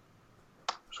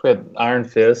 We had Iron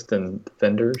Fist and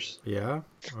Defenders. Yeah,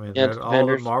 I mean, Yeah, all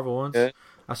the Marvel ones. Good.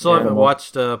 I still haven't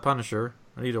watched Punisher.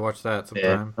 I need to watch that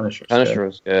sometime. Yeah, Punisher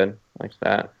was good. Like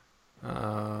that.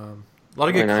 A lot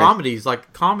of good comedies.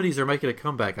 Like comedies are making a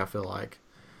comeback. I feel like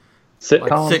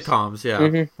sitcoms. Yeah,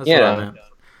 Mm-hmm. That's what I meant.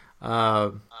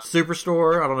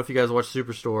 Superstore. I don't know if you guys watch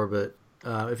Superstore, but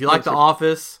if you like The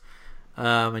Office,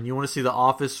 and you want to see The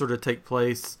Office sort of take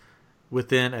place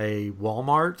within a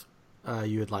Walmart,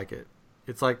 you would like it.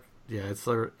 It's like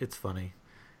it's funny.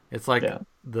 It's like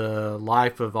the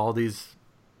life of all these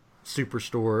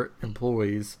Superstore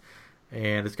employees,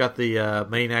 and it's got the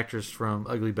main actress from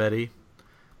Ugly Betty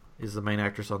is the main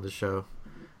actress on the show,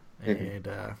 and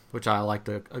which I like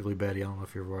the Ugly Betty. I don't know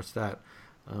if you ever watched that.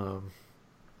 Yeah,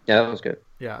 that was good.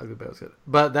 Yeah, Ugly Betty was good.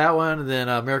 But that one, and then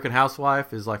American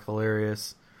Housewife is like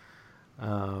hilarious.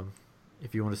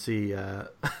 If you want to see a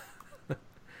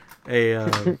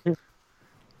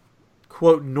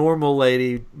quote normal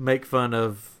lady make fun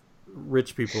of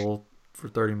rich people for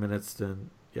 30 minutes,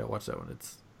 then yeah, watch that one.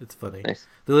 It's funny. Nice.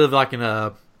 They live like in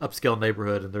a upscale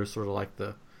neighborhood, and they're sort of like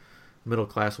the middle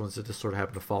class ones that just sort of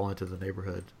happen to fall into the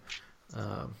neighborhood.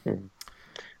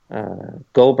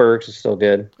 Goldberg's is still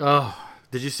good. Oh,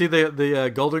 did you see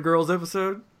the Golden Girls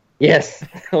episode? Yes,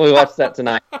 we watched that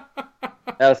tonight.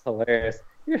 That was hilarious.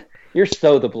 You're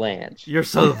so the Blanche. You're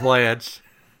so the Blanche.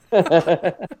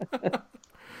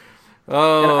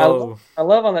 Oh, I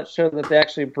love on that show that they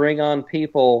actually bring on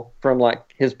people from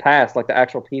like his past, like the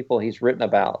actual people he's written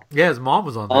about. Yeah, his mom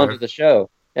was on there. Onto the show.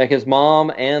 Like his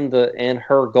mom and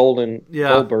her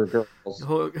Goldberg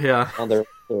girls. Yeah. On their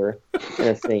tour in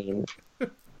a scene.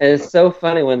 And it's so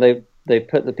funny when they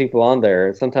put the people on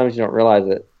there. Sometimes you don't realize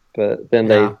it, but then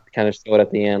they kind of show it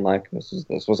at the end, like this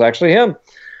was actually him.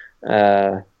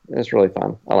 It's really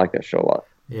fun. I like that show a lot.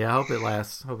 Yeah, I hope it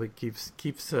lasts. Hope it keeps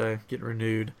getting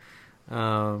renewed.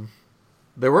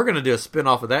 They were going to do a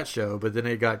spin-off of that show, but then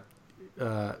it got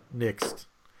nixed.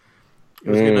 It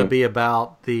was going to be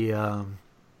about the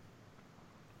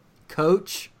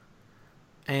coach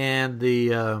and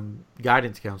the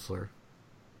guidance counselor.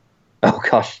 Oh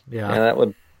gosh, yeah,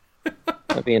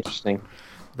 that'd be interesting.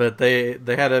 But they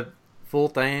had a full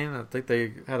thing. I think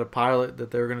they had a pilot that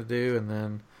they were going to do, and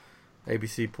then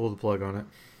ABC pulled the plug on it.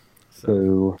 So,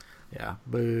 boo. Yeah,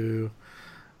 boo.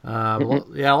 Well,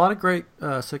 yeah, a lot of great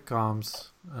sitcoms.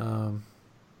 Then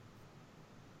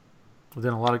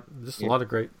a lot of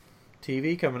great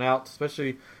TV coming out,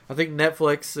 especially I think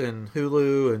Netflix and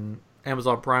Hulu and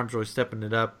Amazon Prime's really stepping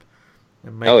it up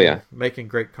and making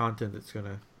great content that's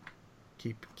gonna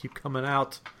keep coming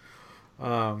out.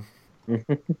 And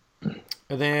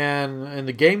then in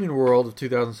the gaming world of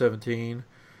 2017,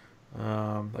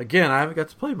 again I haven't got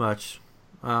to play much,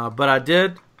 but I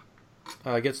did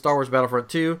get Star Wars Battlefront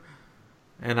 2,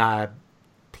 and I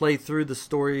played through the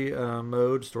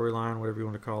storyline, whatever you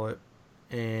want to call it,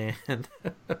 and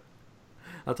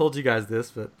I told you guys this,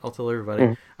 but I'll tell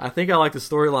everybody. I think I like the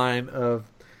storyline of,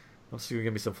 I'm still going to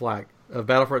give me some flack, of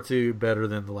Battlefront 2 better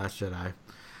than The Last Jedi.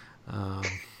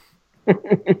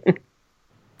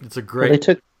 It's a great...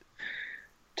 Well, they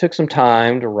took some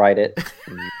time to write it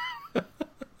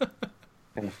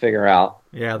and figure out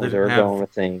where they were going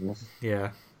with things.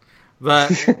 Yeah.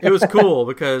 But it was cool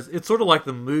because it's sort of like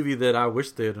the movie that I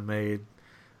wish they would have made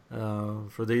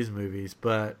for these movies.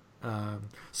 But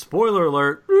spoiler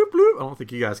alert, bloop, bloop, I don't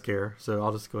think you guys care, so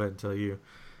I'll just go ahead and tell you.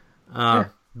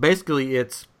 Basically,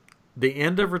 it's the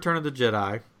end of Return of the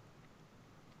Jedi,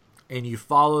 and you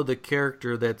follow the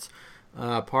character that's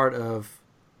part of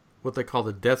what they call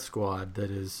the Death Squad,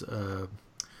 that is a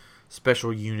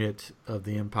special unit of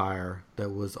the Empire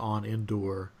that was on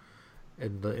Endor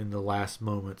in the last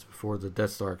moments before the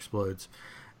Death Star explodes,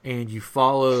 and you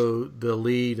follow the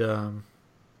leader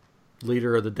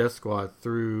of the Death Squad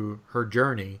through her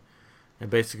journey, and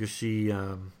basically she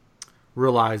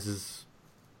realizes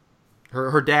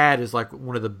her dad is like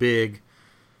one of the big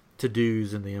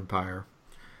to-dos in the Empire,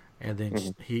 and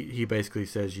then he basically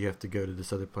says you have to go to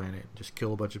this other planet and just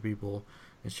kill a bunch of people,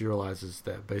 and she realizes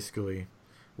that basically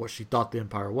what she thought the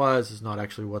Empire was is not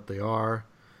actually what they are,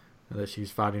 and that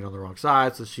she's fighting on the wrong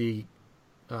side. So she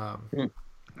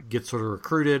gets sort of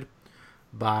recruited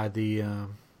by the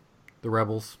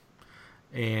rebels,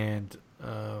 and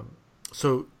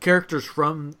so characters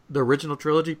from the original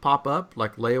trilogy pop up,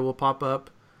 like Leia will pop up,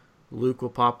 Luke will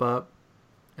pop up,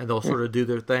 and they'll sort of do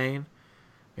their thing,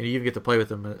 and you even get to play with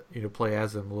them, play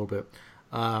as them a little bit.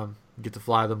 Get to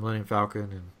fly the Millennium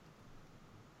Falcon,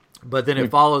 but then it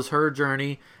follows her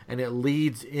journey, and it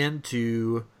leads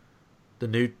into the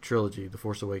new trilogy, The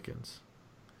Force Awakens,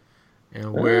 and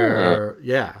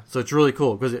so it's really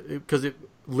cool because it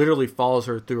literally follows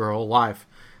her through her whole life,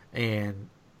 and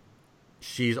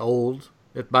she's old.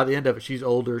 By the end of it, she's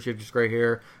older. She has just gray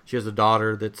hair. She has a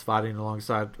daughter that's fighting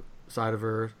alongside of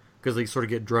her because they sort of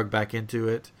get drugged back into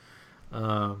it.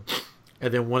 And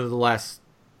then one of the last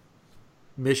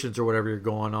missions or whatever you're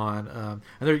going on, and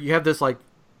there you have this like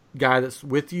guy that's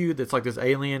with you that's like this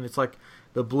alien. It's like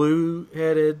the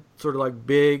blue-headed, sort of like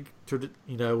big,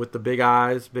 with the big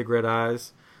eyes, big red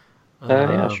eyes.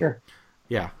 Yeah, sure.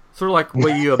 Yeah, sort of like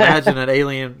what you imagine an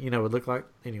alien, would look like.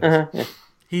 Anyways,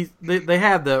 they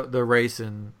have the race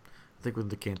in, I think, with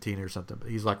the cantina or something, but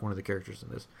he's like one of the characters in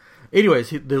this. Anyways,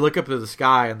 they look up to the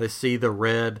sky and they see the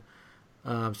red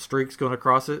streaks going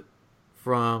across it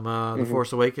from The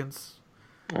Force Awakens.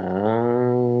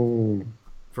 Oh.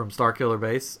 From Starkiller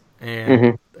Base,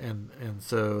 and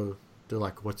so they're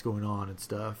like, what's going on and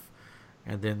stuff,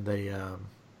 and then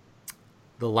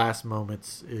the last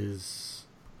moments is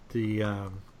the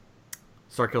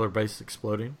circular base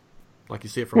exploding, like you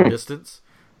see it from a distance,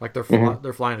 like they're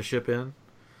flying a ship in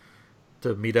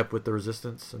to meet up with the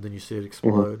resistance, and then you see it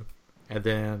explode, and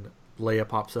then Leia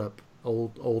pops up,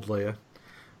 old Leia,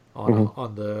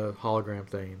 on the hologram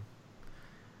thing,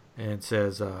 and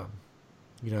says,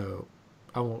 you know,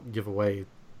 I won't give away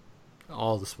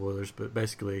all the spoilers, but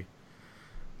basically,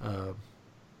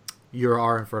 you're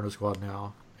our Inferno Squad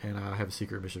now, and I have a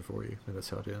secret mission for you, and that's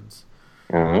how it ends.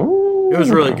 Oh. It was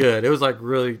really good. It was like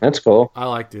really. That's cool. I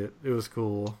liked it. It was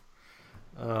cool.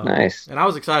 Nice. And I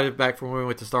was excited back from when we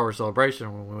went to Star Wars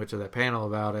Celebration, when we went to that panel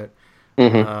about it.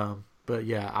 But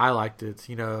yeah, I liked it.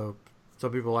 You know,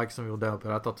 some people like it, some people don't,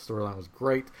 but I thought the storyline was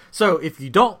great. So if you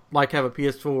don't have a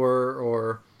PS4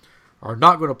 or are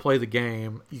not going to play the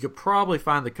game, you could probably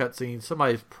find the cutscenes.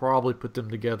 Somebody's probably put them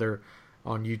together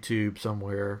on YouTube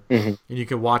somewhere, and you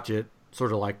can watch it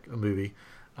sort of like a movie.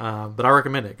 But I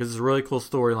recommend it because it's a really cool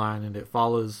storyline, and it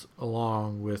follows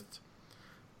along with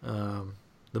the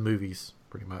movies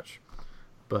pretty much.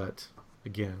 But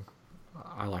again,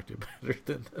 I liked it better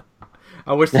than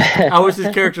I wish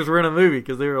these characters were in a movie,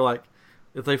 because they were like,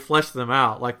 if they fleshed them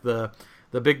out, like the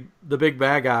big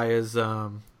bad guy is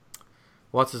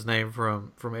what's his name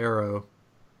from Arrow,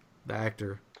 the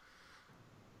actor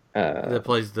that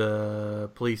plays the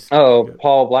police. Oh,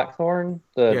 Paul Blackthorne,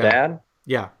 the dad.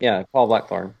 Yeah, Paul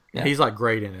Blackthorne. Yeah. He's like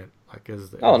great in it. Like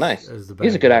nice. As the bad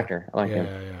he's a good guy. actor. I like him.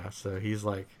 Yeah. So he's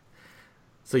like,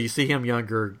 so you see him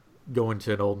younger going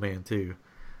to an old man too.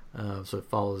 So it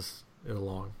follows it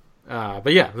along.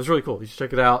 But yeah, it was really cool. You should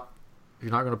check it out. If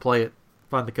you're not going to play it,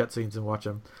 find the cutscenes and watch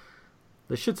them.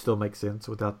 They should still make sense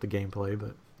without the gameplay,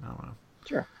 but I don't know.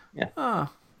 Sure. Yeah.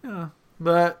 Yeah.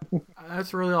 But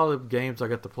that's really all the games I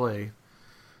got to play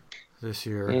this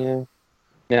year.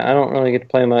 Yeah, I don't really get to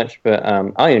play much, but I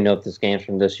don't even know if this game's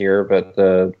from this year, but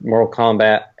the Mortal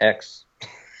Kombat X,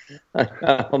 I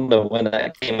don't know when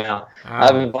that came out.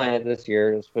 I've been playing it this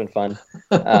year. It's been fun.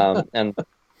 And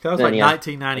that was like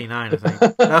 1999, I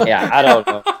think. Yeah, I don't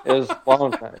know. It was a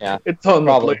long time. Yeah, it's on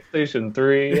the PlayStation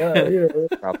 3.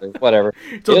 Yeah. Probably. Whatever.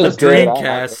 It's on the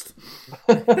Dreamcast.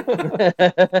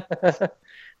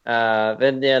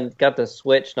 Then got the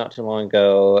Switch not too long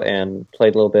ago and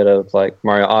played a little bit of like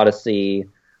Mario Odyssey,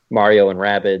 Mario and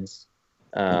Rabbids,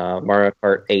 Mario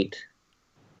Kart 8,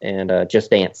 and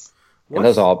Just Dance. And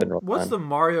those have all been real fun. What's the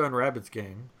Mario and Rabbids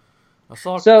game? I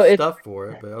saw stuff for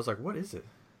it, but I was like, what is it?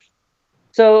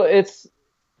 So it's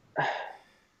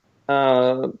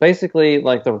basically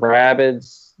like the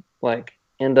Rabbids like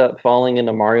end up falling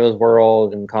into Mario's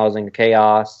world and causing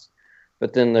chaos,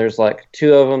 but then there's like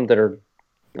two of them that are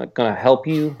like going to help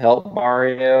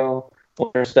Mario.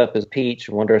 One dressed up as Peach,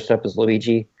 one dressed up as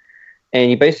Luigi,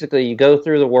 and you go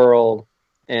through the world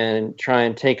and try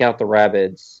and take out the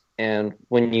Rabbids. And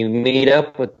when you meet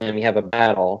up with them, you have a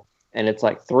battle, and it's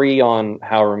like 3 on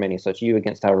however many, so it's you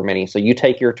against however many. So you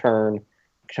take your turn.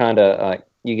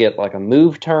 You get like a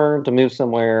move turn to move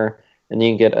somewhere, and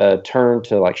then you get a turn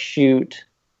to like shoot,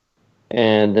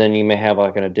 and then you may have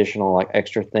like an additional like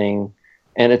extra thing,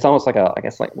 and it's almost like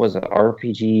was it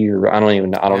RPG or I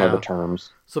don't know the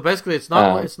terms. So basically, it's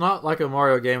not like a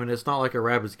Mario game, and it's not like a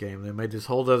Rabbids game. They made this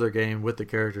whole other game with the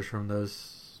characters from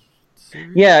those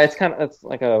series. Yeah, it's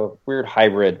like a weird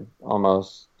hybrid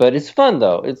almost, but it's fun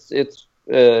though. It's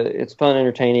fun,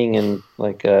 entertaining, and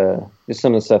like just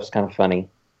some of the stuff's kind of funny.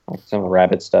 Like some of the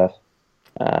Rabbit stuff.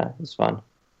 It's fun.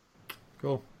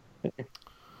 Cool.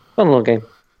 Fun little game.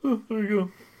 Oh, there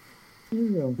you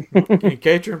go.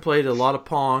 Katrin played a lot of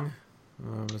Pong.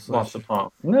 Lots of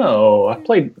Pong. No, I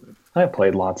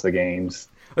played lots of games.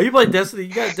 Oh, you played Destiny?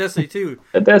 You got Destiny 2.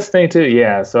 Destiny 2,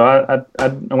 yeah. So I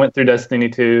went through Destiny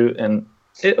 2, and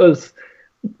it was,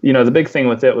 the big thing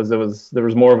with it was there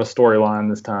was more of a storyline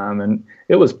this time, and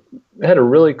it had a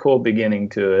really cool beginning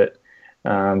to it.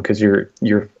 Because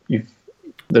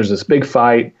there's this big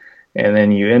fight, and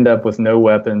then you end up with no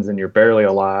weapons, and you're barely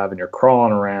alive, and you're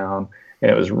crawling around, and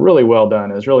it was really well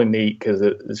done. It was really neat because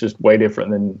it's just way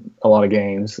different than a lot of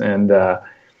games, and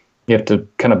you have to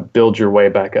kind of build your way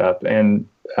back up. And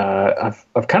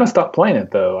I've kind of stopped playing it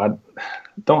though. I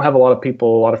don't have a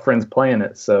lot of friends playing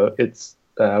it, so it's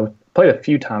played a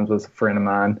few times with a friend of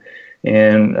mine,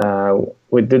 and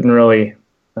we didn't really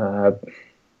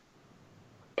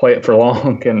play it for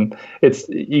long, and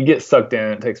you get sucked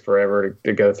in. It takes forever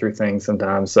to go through things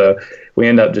sometimes. So we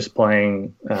end up just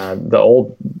playing the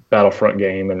old Battlefront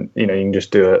game, and you can just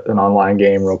do an online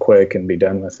game real quick and be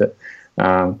done with it.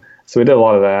 So we did a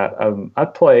lot of that. I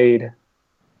played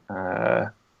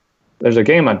there's a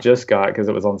game I just got because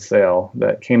it was on sale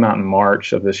that came out in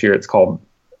March of this year. It's called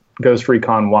Ghost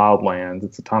Recon Wildlands.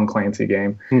 It's a Tom Clancy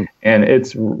game, and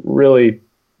it's really,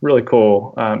 really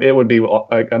cool. It would be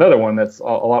another one that's a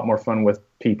lot more fun with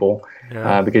people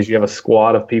because you have a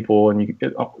squad of people, and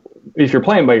if you're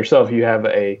playing by yourself, you have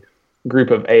a group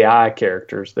of AI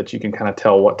characters that you can kind of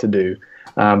tell what to do.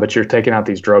 But you're taking out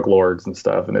these drug lords and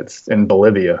stuff, and it's in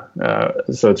Bolivia.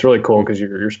 So it's really cool because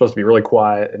you're supposed to be really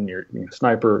quiet, and you're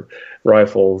sniper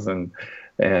rifles and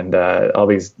all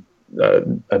these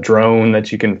a drone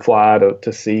that you can fly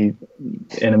to see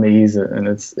enemies, and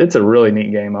it's a really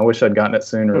neat game. I wish I'd gotten it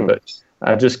sooner, but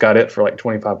I just got it for like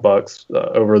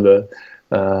 $25 over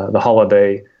the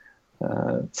holiday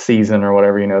season or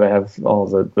whatever. They have all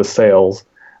the sales,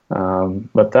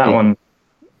 but that one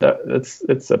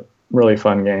it's a really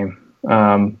fun game.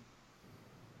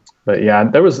 But yeah,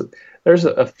 there's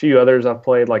a few others I've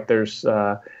played. Like there's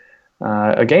a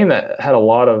game that had a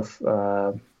lot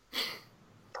of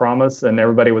promise and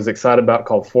everybody was excited about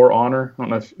called For Honor. I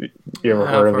don't know if you ever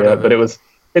heard of it, but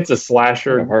it's a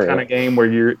slasher kind of game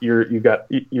where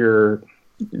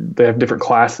they have different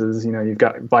classes. You've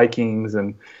got Vikings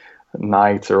and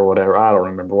knights or whatever. I don't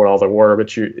remember what all they were,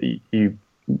 but you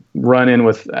run in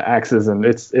with axes, and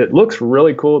it looks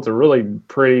really cool. It's a really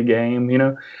pretty game,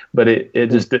 but it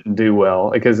just didn't do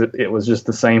well because it was just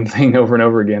the same thing over and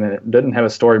over again, and it didn't have a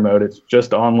story mode. It's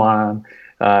just online.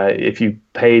 If you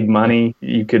paid money,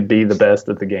 you could be the best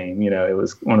at the game. It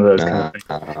was one of those kind of things.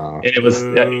 And it was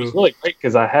really great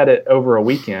because I had it over a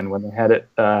weekend when they had it.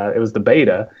 It was the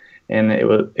beta,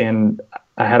 and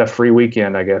I had a free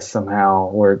weekend, I guess,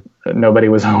 somehow where nobody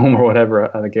was home or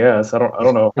whatever. I guess I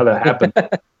don't know how that happened,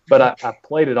 but I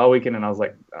played it all weekend, and I was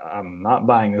like, I'm not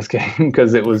buying this game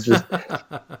because it was just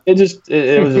it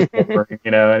was just boring,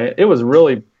 and it was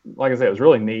really, like I said, it was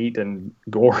really neat and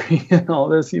gory and all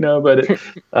this, but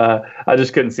I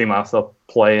just couldn't see myself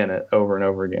playing it over and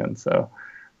over again. So,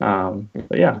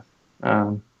 but yeah.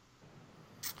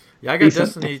 Yeah, I got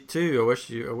Destiny 2. I wish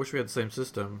we had the same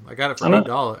system. I got it for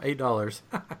 $8.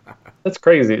 That's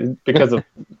crazy because of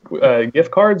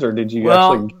gift cards, or did you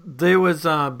actually? There was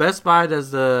Best Buy does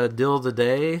the deal of the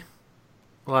day,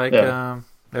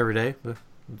 every day.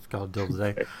 It's called deal of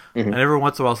the day, and every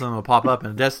once in a while something will pop up.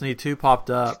 And Destiny 2 popped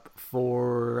up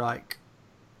for like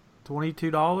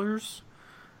 $22,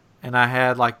 and I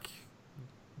had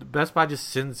Best Buy just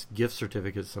sends gift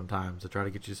certificates sometimes to try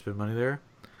to get you to spend money there.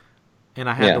 And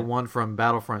I had the one from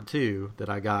Battlefront 2 that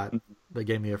I got. They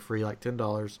gave me a free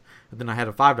 $10, and then I had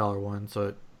a $5 one, so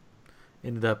it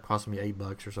ended up costing me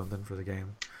 $8 or something for the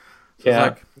game. So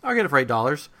it's I'll get it for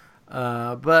 $8.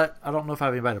 But I don't know if I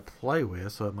have anybody to play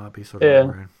with, so it might be sort of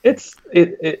boring.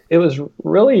 It was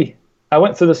really. I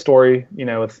went through the story. I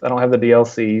don't have the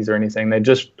DLCs or anything. They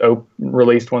just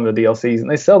released one of the DLCs,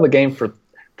 and they sell the game for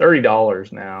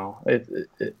 $30 now.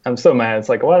 I'm so mad. It's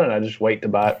like, why didn't I just wait to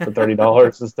buy it for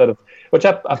 $30 instead of which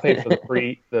I paid for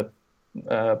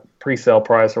the pre-sale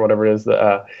price or whatever it is. It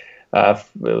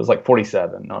was like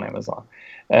 $47 on Amazon,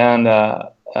 and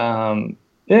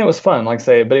it was fun. Like I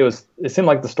say, but it seemed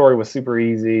like the story was super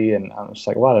easy, and I was just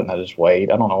like, why didn't I just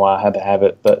wait? I don't know why I had to have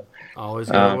it, but always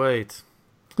gotta wait.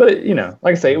 But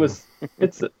like I say,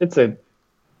 it's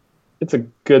a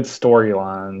good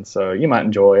storyline, so you might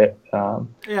enjoy it.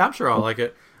 Yeah, I'm sure I'll like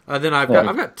it. Then I've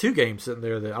got 2 games sitting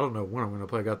there that I don't know when I'm going to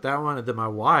play. I got that one, and then my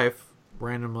wife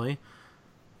randomly,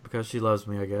 because she loves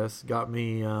me, I guess, got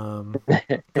me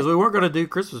because we weren't going to do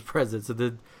Christmas presents, and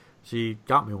then she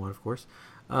got me one, of course.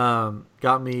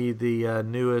 Got me the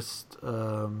newest.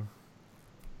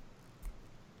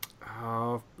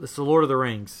 It's the Lord of the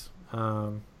Rings.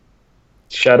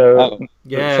 Shadows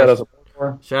of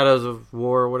War. Shadows of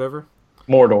War or whatever.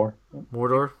 Mordor.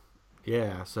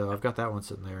 Yeah, so I've got that one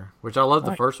sitting there, which I love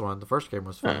the first one. The first game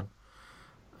was fun.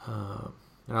 And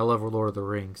I love Lord of the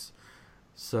Rings.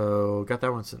 So got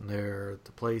that one sitting there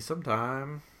to play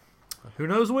sometime. Who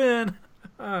knows when?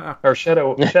 Or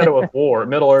Shadow of War.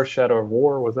 Middle-earth Shadow of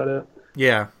War, was that it?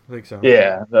 Yeah, I think so.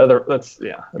 Yeah, that's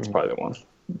probably the one.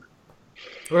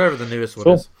 Whatever the newest one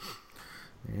is.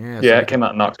 Yeah, it came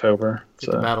out in October.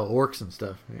 So. The battle orcs and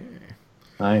stuff. Yeah.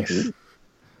 Nice.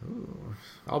 Ooh.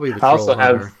 I'll be the troll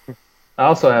hunter. I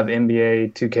also have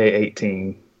NBA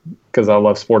 2K18 because I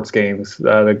love sports games.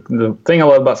 The thing I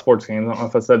love about sports games, I don't know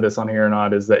if I said this on here or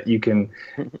not, is that you can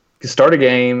start a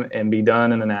game and be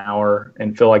done in an hour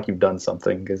and feel like you've done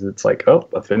something because it's like, oh,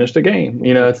 I finished a game.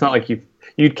 It's not like you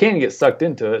can get sucked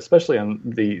into it, especially on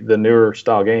the newer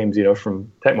style games,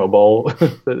 from Tecmo Bowl.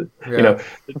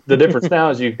 The difference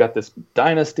now is you've got this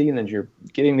dynasty, and then you're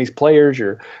getting these players,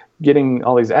 you're getting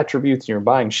all these attributes, and you're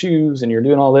buying shoes, and you're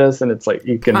doing all this, and it's like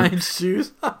you can buying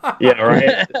shoes. yeah,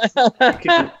 right.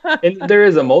 And there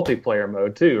is a multiplayer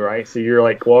mode too, right? So you're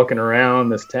like walking around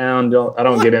this town. I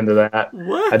don't get into that.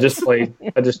 What? I just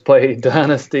play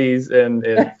dynasties and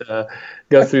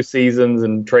go through seasons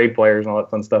and trade players and all that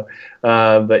fun stuff.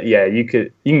 But yeah, you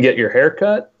can get your hair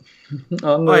cut.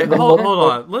 Wait, hold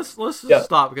on. Let's just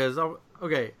stop because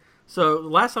okay. So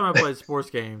last time I played sports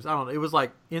games, I don't know. It was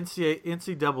like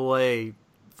NCAA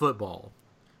football,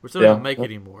 which they don't make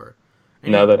anymore.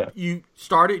 And no, they don't. You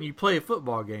start it and you play a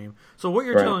football game. So what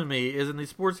you're telling me is in these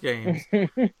sports games,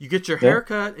 you get your hair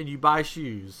cut and you buy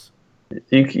shoes.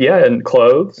 And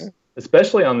clothes,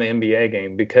 especially on the NBA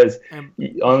game, because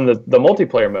on the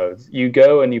multiplayer modes, you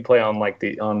go and you play on like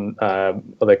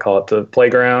what they call it, the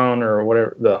playground or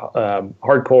whatever, the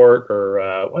hard court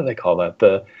or what do they call that,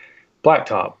 the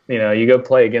blacktop. You go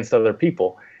play against other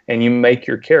people. And you make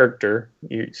your character,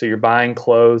 so you're buying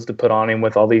clothes to put on him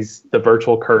with all the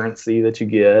virtual currency that you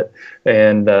get,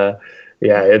 and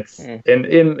it's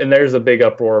and there's a big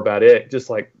uproar about it, just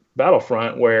like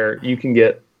Battlefront, where you can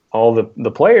get all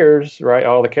the players, right,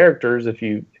 all the characters if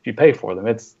you pay for them.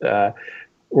 It's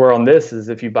where on this is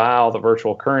if you buy all the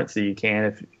virtual currency, you can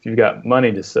if you've got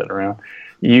money just sitting around.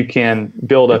 You can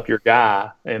build up your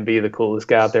guy and be the coolest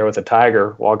guy out there with a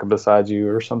tiger walking beside you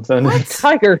or something. What?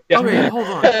 Tiger? Yeah. Okay, hold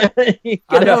on.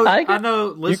 I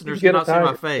know listeners cannot see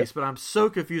my face, but I'm so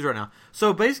confused right now.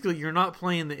 So basically, you're not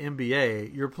playing the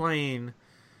NBA. You're playing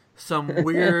some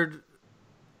weird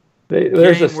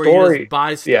there's game a story. Where you just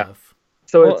buy stuff. Yeah.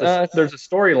 So there's a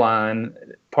storyline.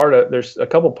 There's a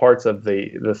couple parts of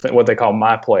the what they call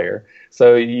My Player.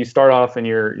 So you start off and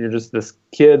you're just this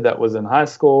kid that was in high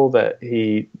school that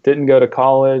he didn't go to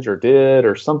college or did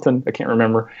or something, I can't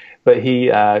remember, but he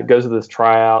goes to this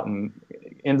tryout and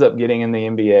ends up getting in the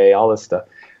NBA, all this stuff.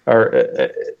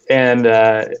 And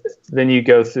then you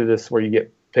go through this where you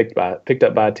get picked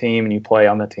up by a team and you play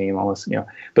on the team, all this,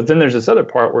 But then there's this other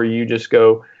part where you just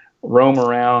go roam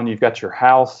around. You've got your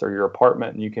house or your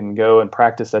apartment, and you can go and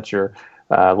practice at your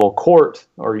little court,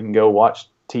 or you can go watch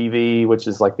TV, which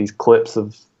is like these clips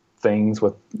of things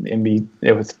with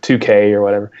with 2K or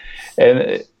whatever,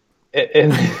 and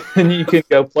you can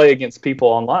go play against people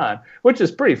online, which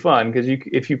is pretty fun because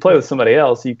if you play with somebody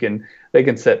else, they can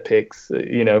set picks,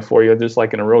 for you, just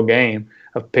like in a real game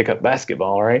of pickup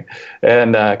basketball, right?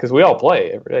 And because we all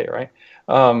play every day, right?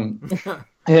 And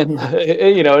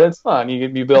it's fun.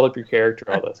 You build up your character,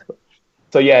 all this.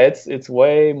 So yeah, it's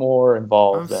way more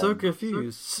involved. I'm so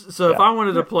confused. So if I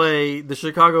wanted to play the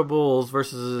Chicago Bulls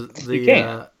versus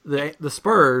the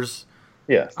Spurs,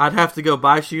 yes, I'd have to go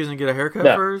buy shoes and get a haircut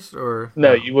first, or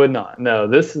no, you would not. No,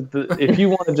 this is if you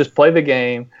want to just play the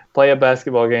game, play a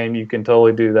basketball game, you can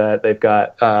totally do that. They've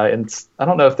got and I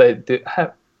don't know if they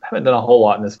haven't done a whole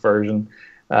lot in this version.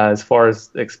 As far as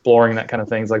exploring that kind of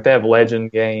things, like they have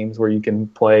legend games where you can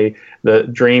play the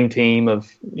dream team of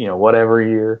whatever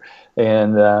year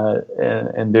and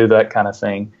do that kind of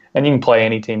thing, and you can play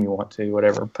any team you want to,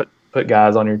 whatever. Put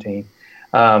guys on your team.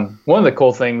 One of the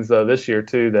cool things though this year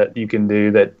too that you can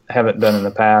do that haven't done in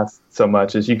the past so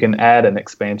much is you can add an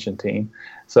expansion team.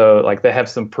 So like they have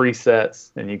some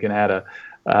presets, and you can add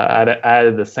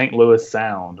added the St. Louis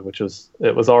Sound, which was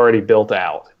already built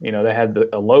out. They had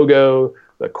a logo,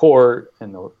 the court,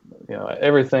 and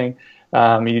everything.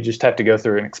 You just have to go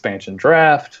through an expansion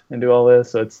draft and do all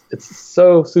this. So it's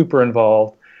so super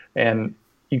involved, and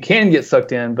you can get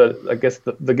sucked in. But I guess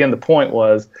the point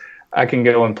was I can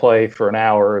go and play for an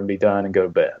hour and be done and go to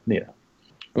bed.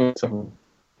 So,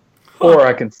 or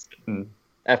I can sit and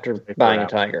after buying a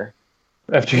tiger.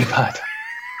 After you buy a tiger.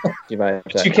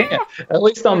 But you can't. At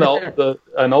least on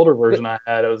an older version I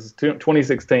had, it was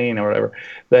 2016 or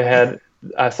whatever.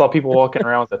 I saw people walking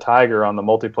around with a tiger on the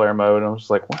multiplayer mode, and I was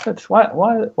just like, "What?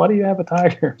 Why do you have a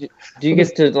tiger?" Do you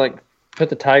get to like put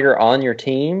the tiger on your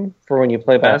team for when you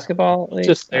play basketball? It's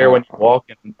just there when you're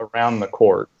walking around the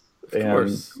court. Of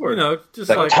course. Just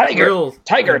like tiger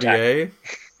NBA. attack.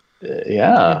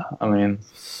 Yeah, I mean,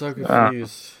 so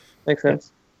confused. Makes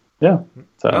sense. Yeah.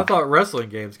 So I thought wrestling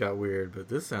games got weird, but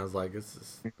this sounds like it's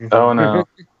just... Oh no.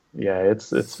 Yeah, it's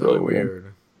so really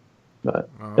weird. But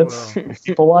well.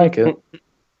 People like it.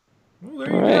 Well,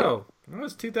 there you go. That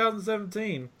was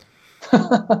 2017.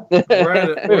 We're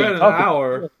at an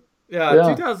hour.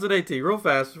 Yeah, 2018. Real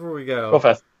fast before we go. Real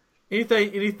fast.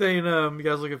 Anything you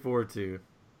guys looking forward to?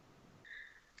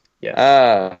 Yes.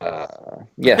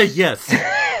 Yes. Yes.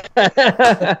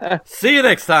 See you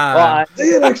next time. Well,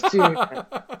 See you next year.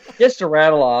 just to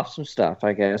rattle off some stuff,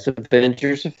 I guess.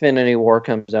 Avengers Infinity War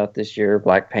comes out this year.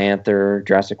 Black Panther,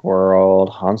 Jurassic World,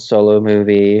 Han Solo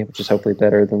movie, which is hopefully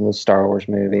better than the Star Wars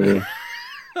movie.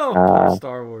 Poor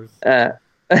Star Wars.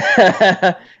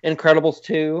 Incredibles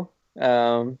 2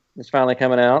 is finally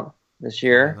coming out this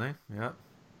year. Finally, yeah.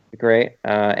 Great.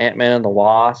 Ant-Man and the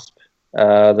Wasp.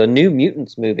 The New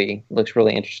Mutants movie looks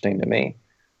really interesting to me.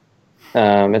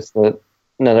 It's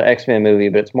another X-Men movie,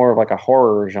 but it's more of like a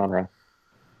horror genre,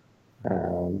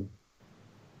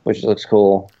 which looks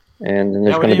cool. And then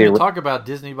there's we going to didn't be even talk about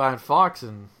Disney buying Fox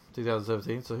in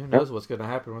 2017, so who knows what's going to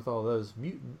happen with all those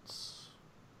mutants.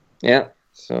 Yeah,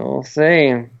 so we'll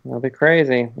see. It'll be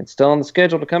crazy. It's still on the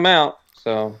schedule to come out,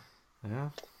 so yeah,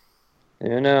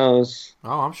 who knows?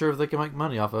 Oh, I'm sure if they can make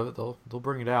money off of it, they'll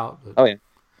bring it out. But... Oh yeah,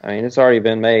 I mean it's already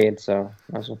been made, so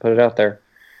might as well put it out there.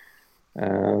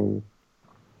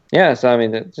 Yeah, so I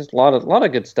mean, it's just a lot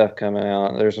of good stuff coming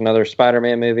out. There's another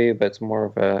Spider-Man movie, but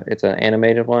it's an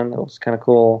animated one that looks kind of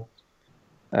cool.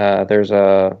 There's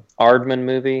a Aardman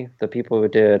movie, the people who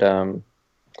did the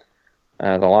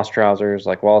Lost Trousers,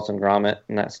 like Wallace and Gromit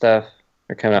and that stuff.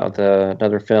 They're coming out with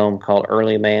another film called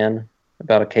Early Man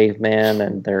about a caveman,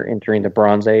 and they're entering the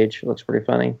Bronze Age. It looks pretty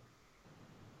funny.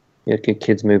 Yeah, good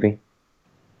kids movie.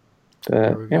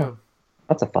 There we go.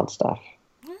 Lots of fun stuff.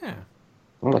 Yeah.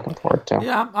 I'm looking forward to.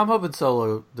 Yeah, I'm hoping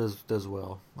Solo does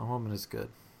well. I'm hoping it's good.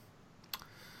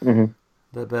 Mm-hmm.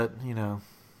 But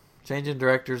changing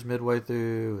directors midway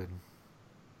through, and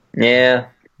yeah,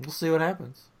 we'll see what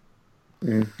happens.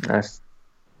 I'm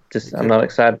not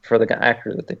excited for the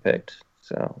actor that they picked,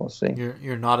 so we'll see.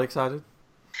 You're not excited?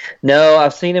 No,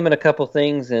 I've seen him in a couple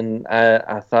things, and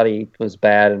I thought he was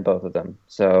bad in both of them.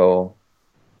 So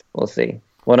we'll see.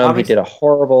 One of them, he did a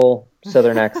horrible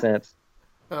Southern accent.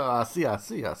 I see.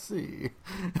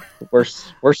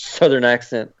 Worst Southern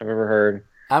accent I've ever heard.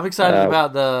 I'm excited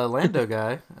about the Lando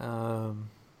guy.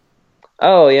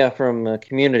 Oh yeah, from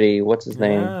Community. What's his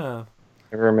name? Yeah. I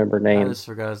never remember names. I just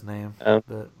forgot his name,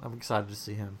 but I'm excited to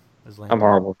see him as Lando. I'm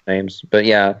horrible with names, but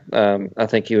yeah, I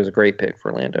think he was a great pick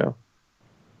for Lando.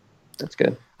 That's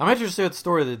good. I'm interested to see what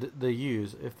story they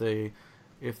use. If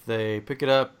they pick it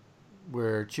up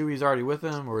where Chewie's already with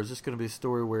him, or is this going to be a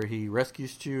story where he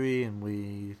rescues Chewie and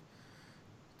we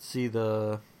see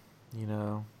the,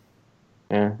 Yeah,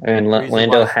 and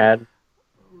Lando had...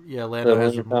 Yeah, Lando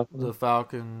has the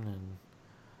Falcon, and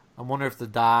I wonder if the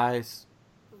dyes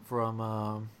from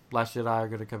Last Jedi are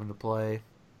going to come into play.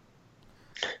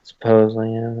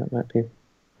 Supposedly, yeah, that might be...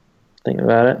 Thinking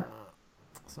about it.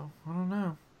 So, I don't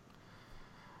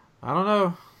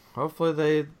know.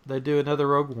 Hopefully they do another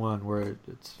Rogue One where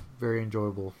it's very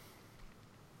enjoyable.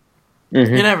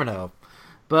 Mm-hmm. You never know.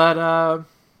 But,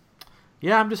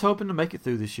 yeah, I'm just hoping to make it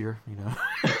through this year,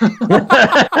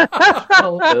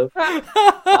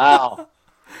 Wow.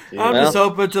 I'm just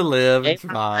hoping to live and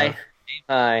survive.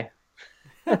 Hi.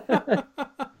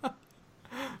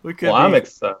 I'm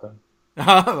excited.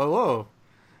 Whoa.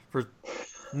 For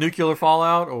nuclear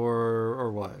fallout or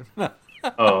what?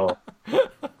 Oh.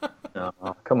 No,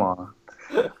 come on.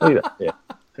 Yeah.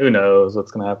 Who knows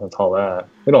what's going to happen with all that?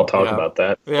 We don't talk about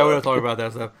that. Yeah, we don't talk about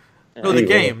that stuff. No, the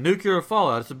game, Nuclear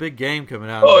Fallout. It's a big game coming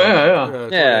out. Oh yeah.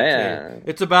 Yeah.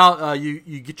 It's about you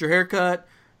get your hair cut,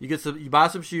 you buy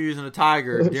some shoes and a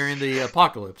tiger during the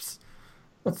apocalypse.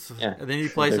 And then you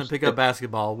play some pickup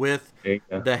basketball with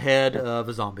the head of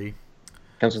a zombie.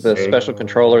 Comes with a special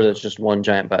controller that's just one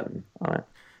giant button on it.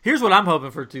 Here's what I'm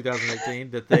hoping for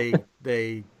 2018, that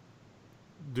they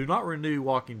do not renew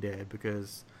Walking Dead,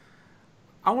 because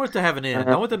I want it to have an end.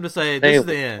 I want them to say, this is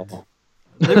the end.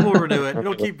 They will renew it.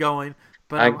 It'll keep going.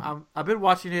 But I've been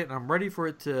watching it, and I'm ready for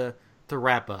it to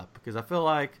wrap up, because I feel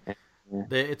like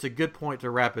it's a good point to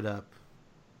wrap it up.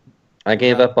 I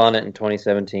gave up on it in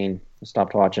 2017. I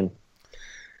stopped watching.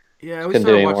 Yeah, we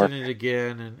started watching it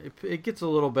again, and it gets a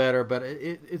little better, but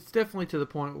it's definitely to the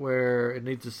point where it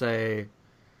needs to say,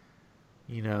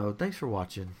 thanks for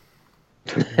watching.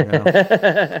 See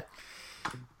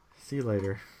you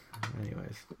later.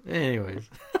 Anyways.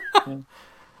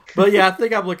 But yeah, I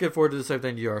think I'm looking forward to the same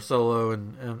thing you are, Solo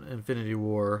and Infinity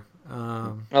War.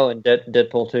 And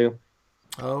Deadpool 2.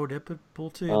 Oh,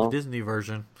 Deadpool 2, the Disney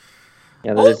version.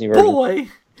 Yeah, the Disney version. Boy!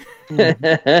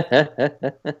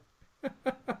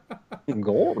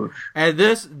 Gosh.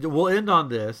 And we'll end on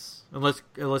this, unless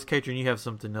Katrin, you have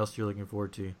something else you're looking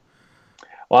forward to.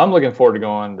 Well, I'm looking forward to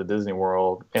going to Disney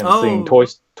World and seeing Toy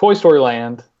Story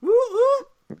Land.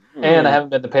 And I haven't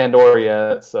been to Pandora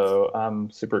yet, so I'm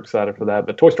super excited for that.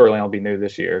 But Toy Story Land will be new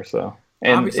this year, so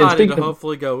I'm excited to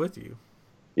hopefully go with you.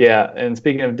 Yeah, and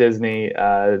speaking of Disney,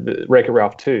 the Wreck-It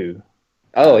Ralph 2.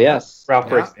 Oh, yes. Ralph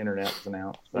Breaks the Internet was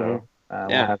announced, so we'll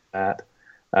have that.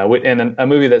 And a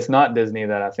movie that's not Disney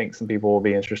that I think some people will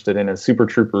be interested in is Super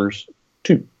Troopers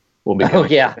 2. Will be next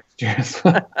year.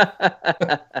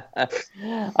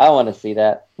 I want to see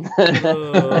that.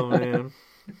 Oh, man.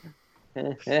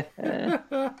 I'm going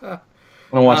to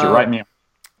watch it right now.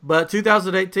 But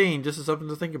 2018, just as something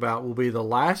to think about, will be the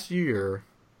last year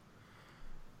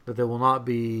that there will not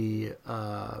be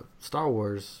Star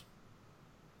Wars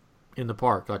in the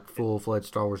park, like full-fledged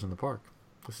Star Wars in the park.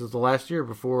 This is the last year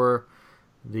before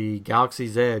the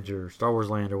Galaxy's Edge or Star Wars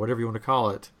Land or whatever you want to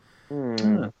call it.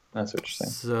 That's what you're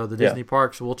saying. So the Disney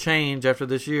parks will change after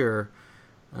this year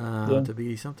to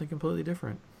be something completely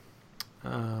different.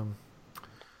 A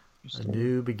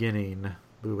new beginning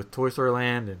with Toy Story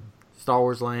Land and Star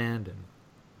Wars Land, and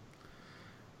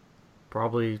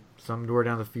probably somewhere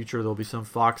down the future there'll be some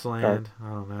Fox Land. I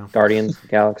don't know. Guardians of the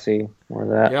Galaxy, more of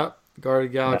that. Yep, Guardians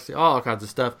of the Galaxy, all kinds of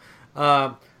stuff.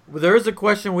 There is a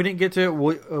question we didn't get to.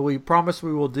 We promised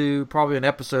we will do probably an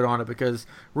episode on it because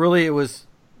really it was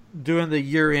doing the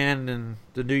year end and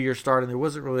the new year starting. There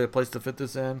wasn't really a place to fit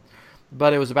this in,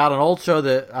 but it was about an old show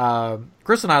that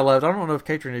Chris and I loved. I don't know if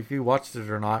Katrin, if you watched it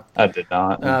or not. I did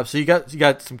not. So you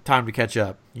got some time to catch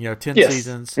up. 10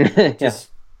 seasons.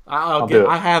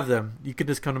 I have them. You can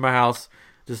just come to my house,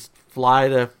 just fly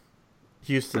to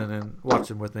Houston and watch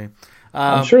them with me.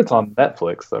 I'm sure it's on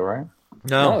Netflix though, right?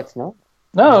 No, it's not.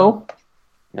 No.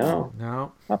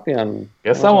 Not be on.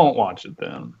 Guess I won't watch it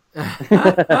then.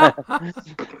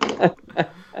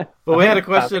 But we had a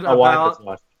question about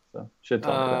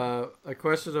a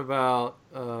question about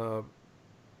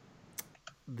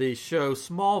the show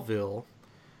Smallville,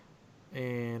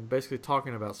 and basically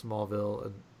talking about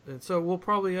Smallville, and so we'll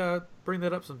probably bring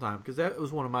that up sometime because that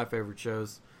was one of my favorite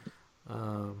shows. It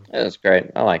was great.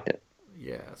 I liked it.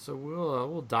 Yeah, so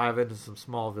we'll dive into some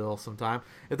Smallville sometime.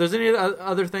 If there's any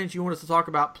other things you want us to talk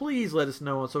about, please let us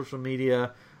know on social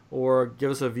media or give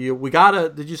us a view.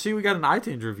 Did you see we got an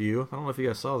iTunes review? I don't know if you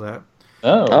guys saw that.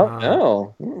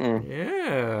 No.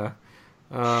 Yeah.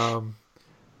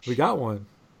 We got one.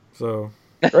 So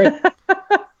great.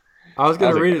 I was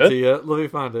going to read it to you. Let me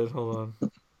find it. Hold on.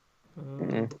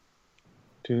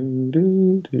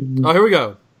 Oh, here we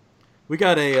go. We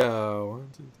got a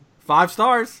 5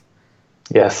 stars.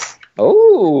 Yes.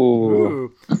 Oh.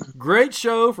 Great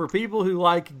show for people who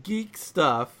like geek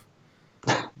stuff.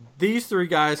 These 3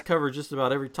 guys cover just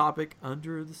about every topic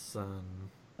under the sun.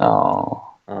 Oh.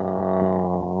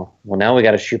 Well, now we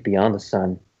got to shoot beyond the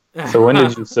sun. So when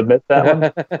did you submit that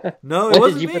one? No, it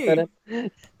wasn't me.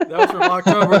 That was from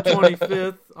October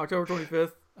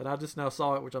 25th, and I just now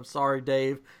saw it, which I'm sorry,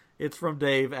 Dave. It's from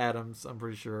Dave Adams, I'm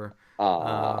pretty sure,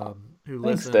 who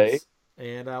listens. Dave.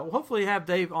 And we'll hopefully have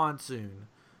Dave on soon.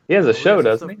 He has a show,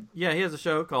 doesn't he? Yeah, he has a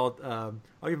show called, I'll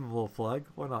give him a little plug.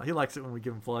 Why not? He likes it when we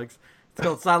give him plugs. It's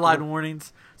called Sideline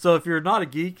Warnings. So if you're not a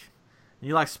geek and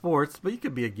you like sports, but you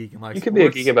could be a geek and like sports. You could be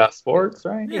a geek about sports,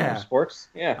 right? Yeah. Sports.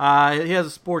 Yeah. He has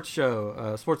a sports show,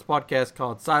 a sports podcast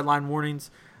called Sideline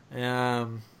Warnings.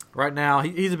 Right now,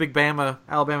 he's a big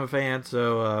Alabama fan,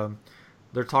 so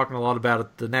they're talking a lot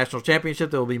about the national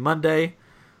championship that will be Monday,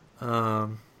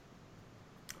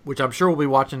 which I'm sure we'll be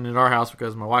watching in our house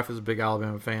because my wife is a big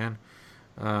Alabama fan.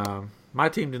 My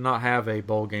team did not have a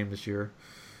bowl game this year,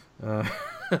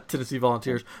 Tennessee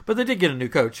Volunteers, but they did get a new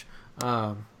coach.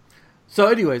 So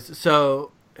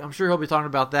I'm sure he'll be talking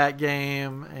about that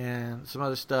game and some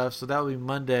other stuff. So that will be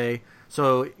Monday.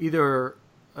 So either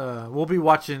we'll be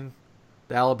watching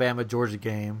the Alabama-Georgia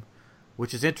game,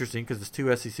 which is interesting because it's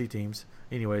 2 SEC teams.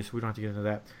 Anyways, we don't have to get into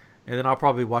that. And then I'll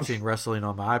probably be watching wrestling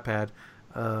on my iPad,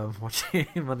 watching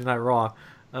Monday Night Raw.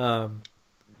 I'll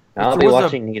be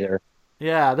watching neither.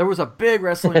 Yeah, there was a big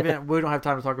wrestling event. We don't have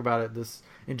time to talk about it. This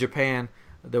in Japan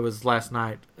that was last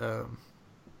night.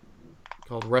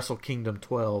 Called Wrestle Kingdom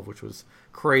 12, which was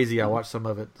crazy. I watched some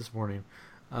of it this morning.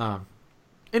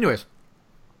 Anyways,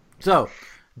 so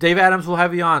Dave Adams will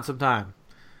have you on sometime.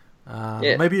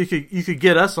 Maybe you could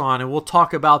get us on and we'll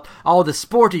talk about all the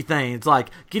sporty things like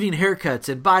getting haircuts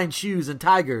and buying shoes and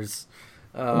tigers.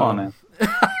 Come on, man.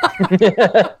 That's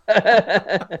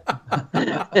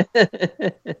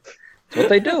what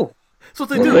they do. That's what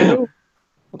they do.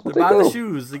 They buy the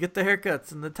shoes, they get the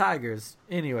haircuts and the tigers.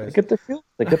 Anyways. They get the shoes,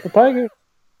 they get the tigers.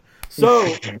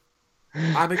 So,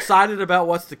 I'm excited about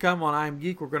what's to come on I Am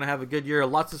Geek. We're going to have a good year.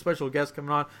 Lots of special guests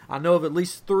coming on. I know of at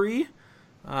least 3.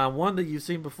 1 that you've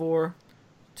seen before.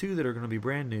 2 that are going to be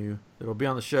brand new. That will be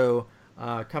on the show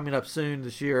coming up soon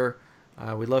this year.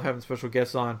 We love having special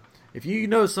guests on. if you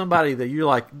know somebody that you're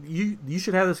like, you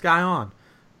should have this guy on,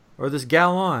 or this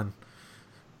gal on,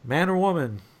 man or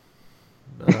woman,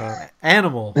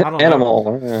 animal, I don't know.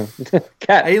 Animal,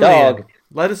 cat, alien. dog.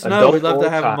 Let us know. Adult We'd love or to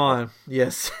have child. him on.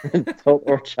 Yes. Adult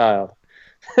or child.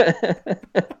 Let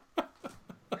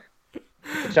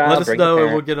us bring know the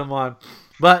and we'll parent. get him on.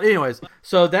 But anyways,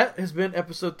 so that has been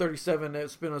episode 37.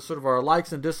 It's been a sort of our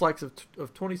likes and dislikes of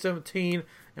 2017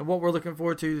 and what we're looking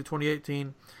forward to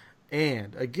 2018.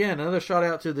 And again, another shout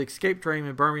out to the Escape Train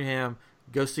in Birmingham.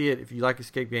 Go see it. If you like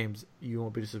escape games, you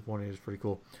won't be disappointed. It's pretty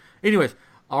cool. Anyways,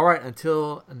 all right,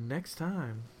 until next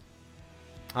time,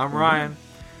 I'm Ryan.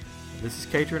 This is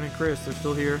Katrin and Chris. They're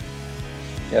still here.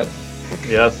 Yep.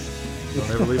 Yes. Don't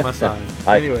ever leave my side.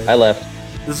 I Anyways, left.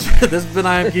 this has been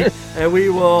I Am Geek, and we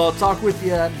will talk with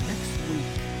you next week.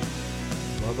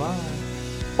 Bye-bye.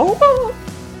 Oh,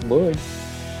 boy.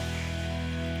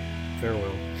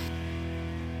 Farewell.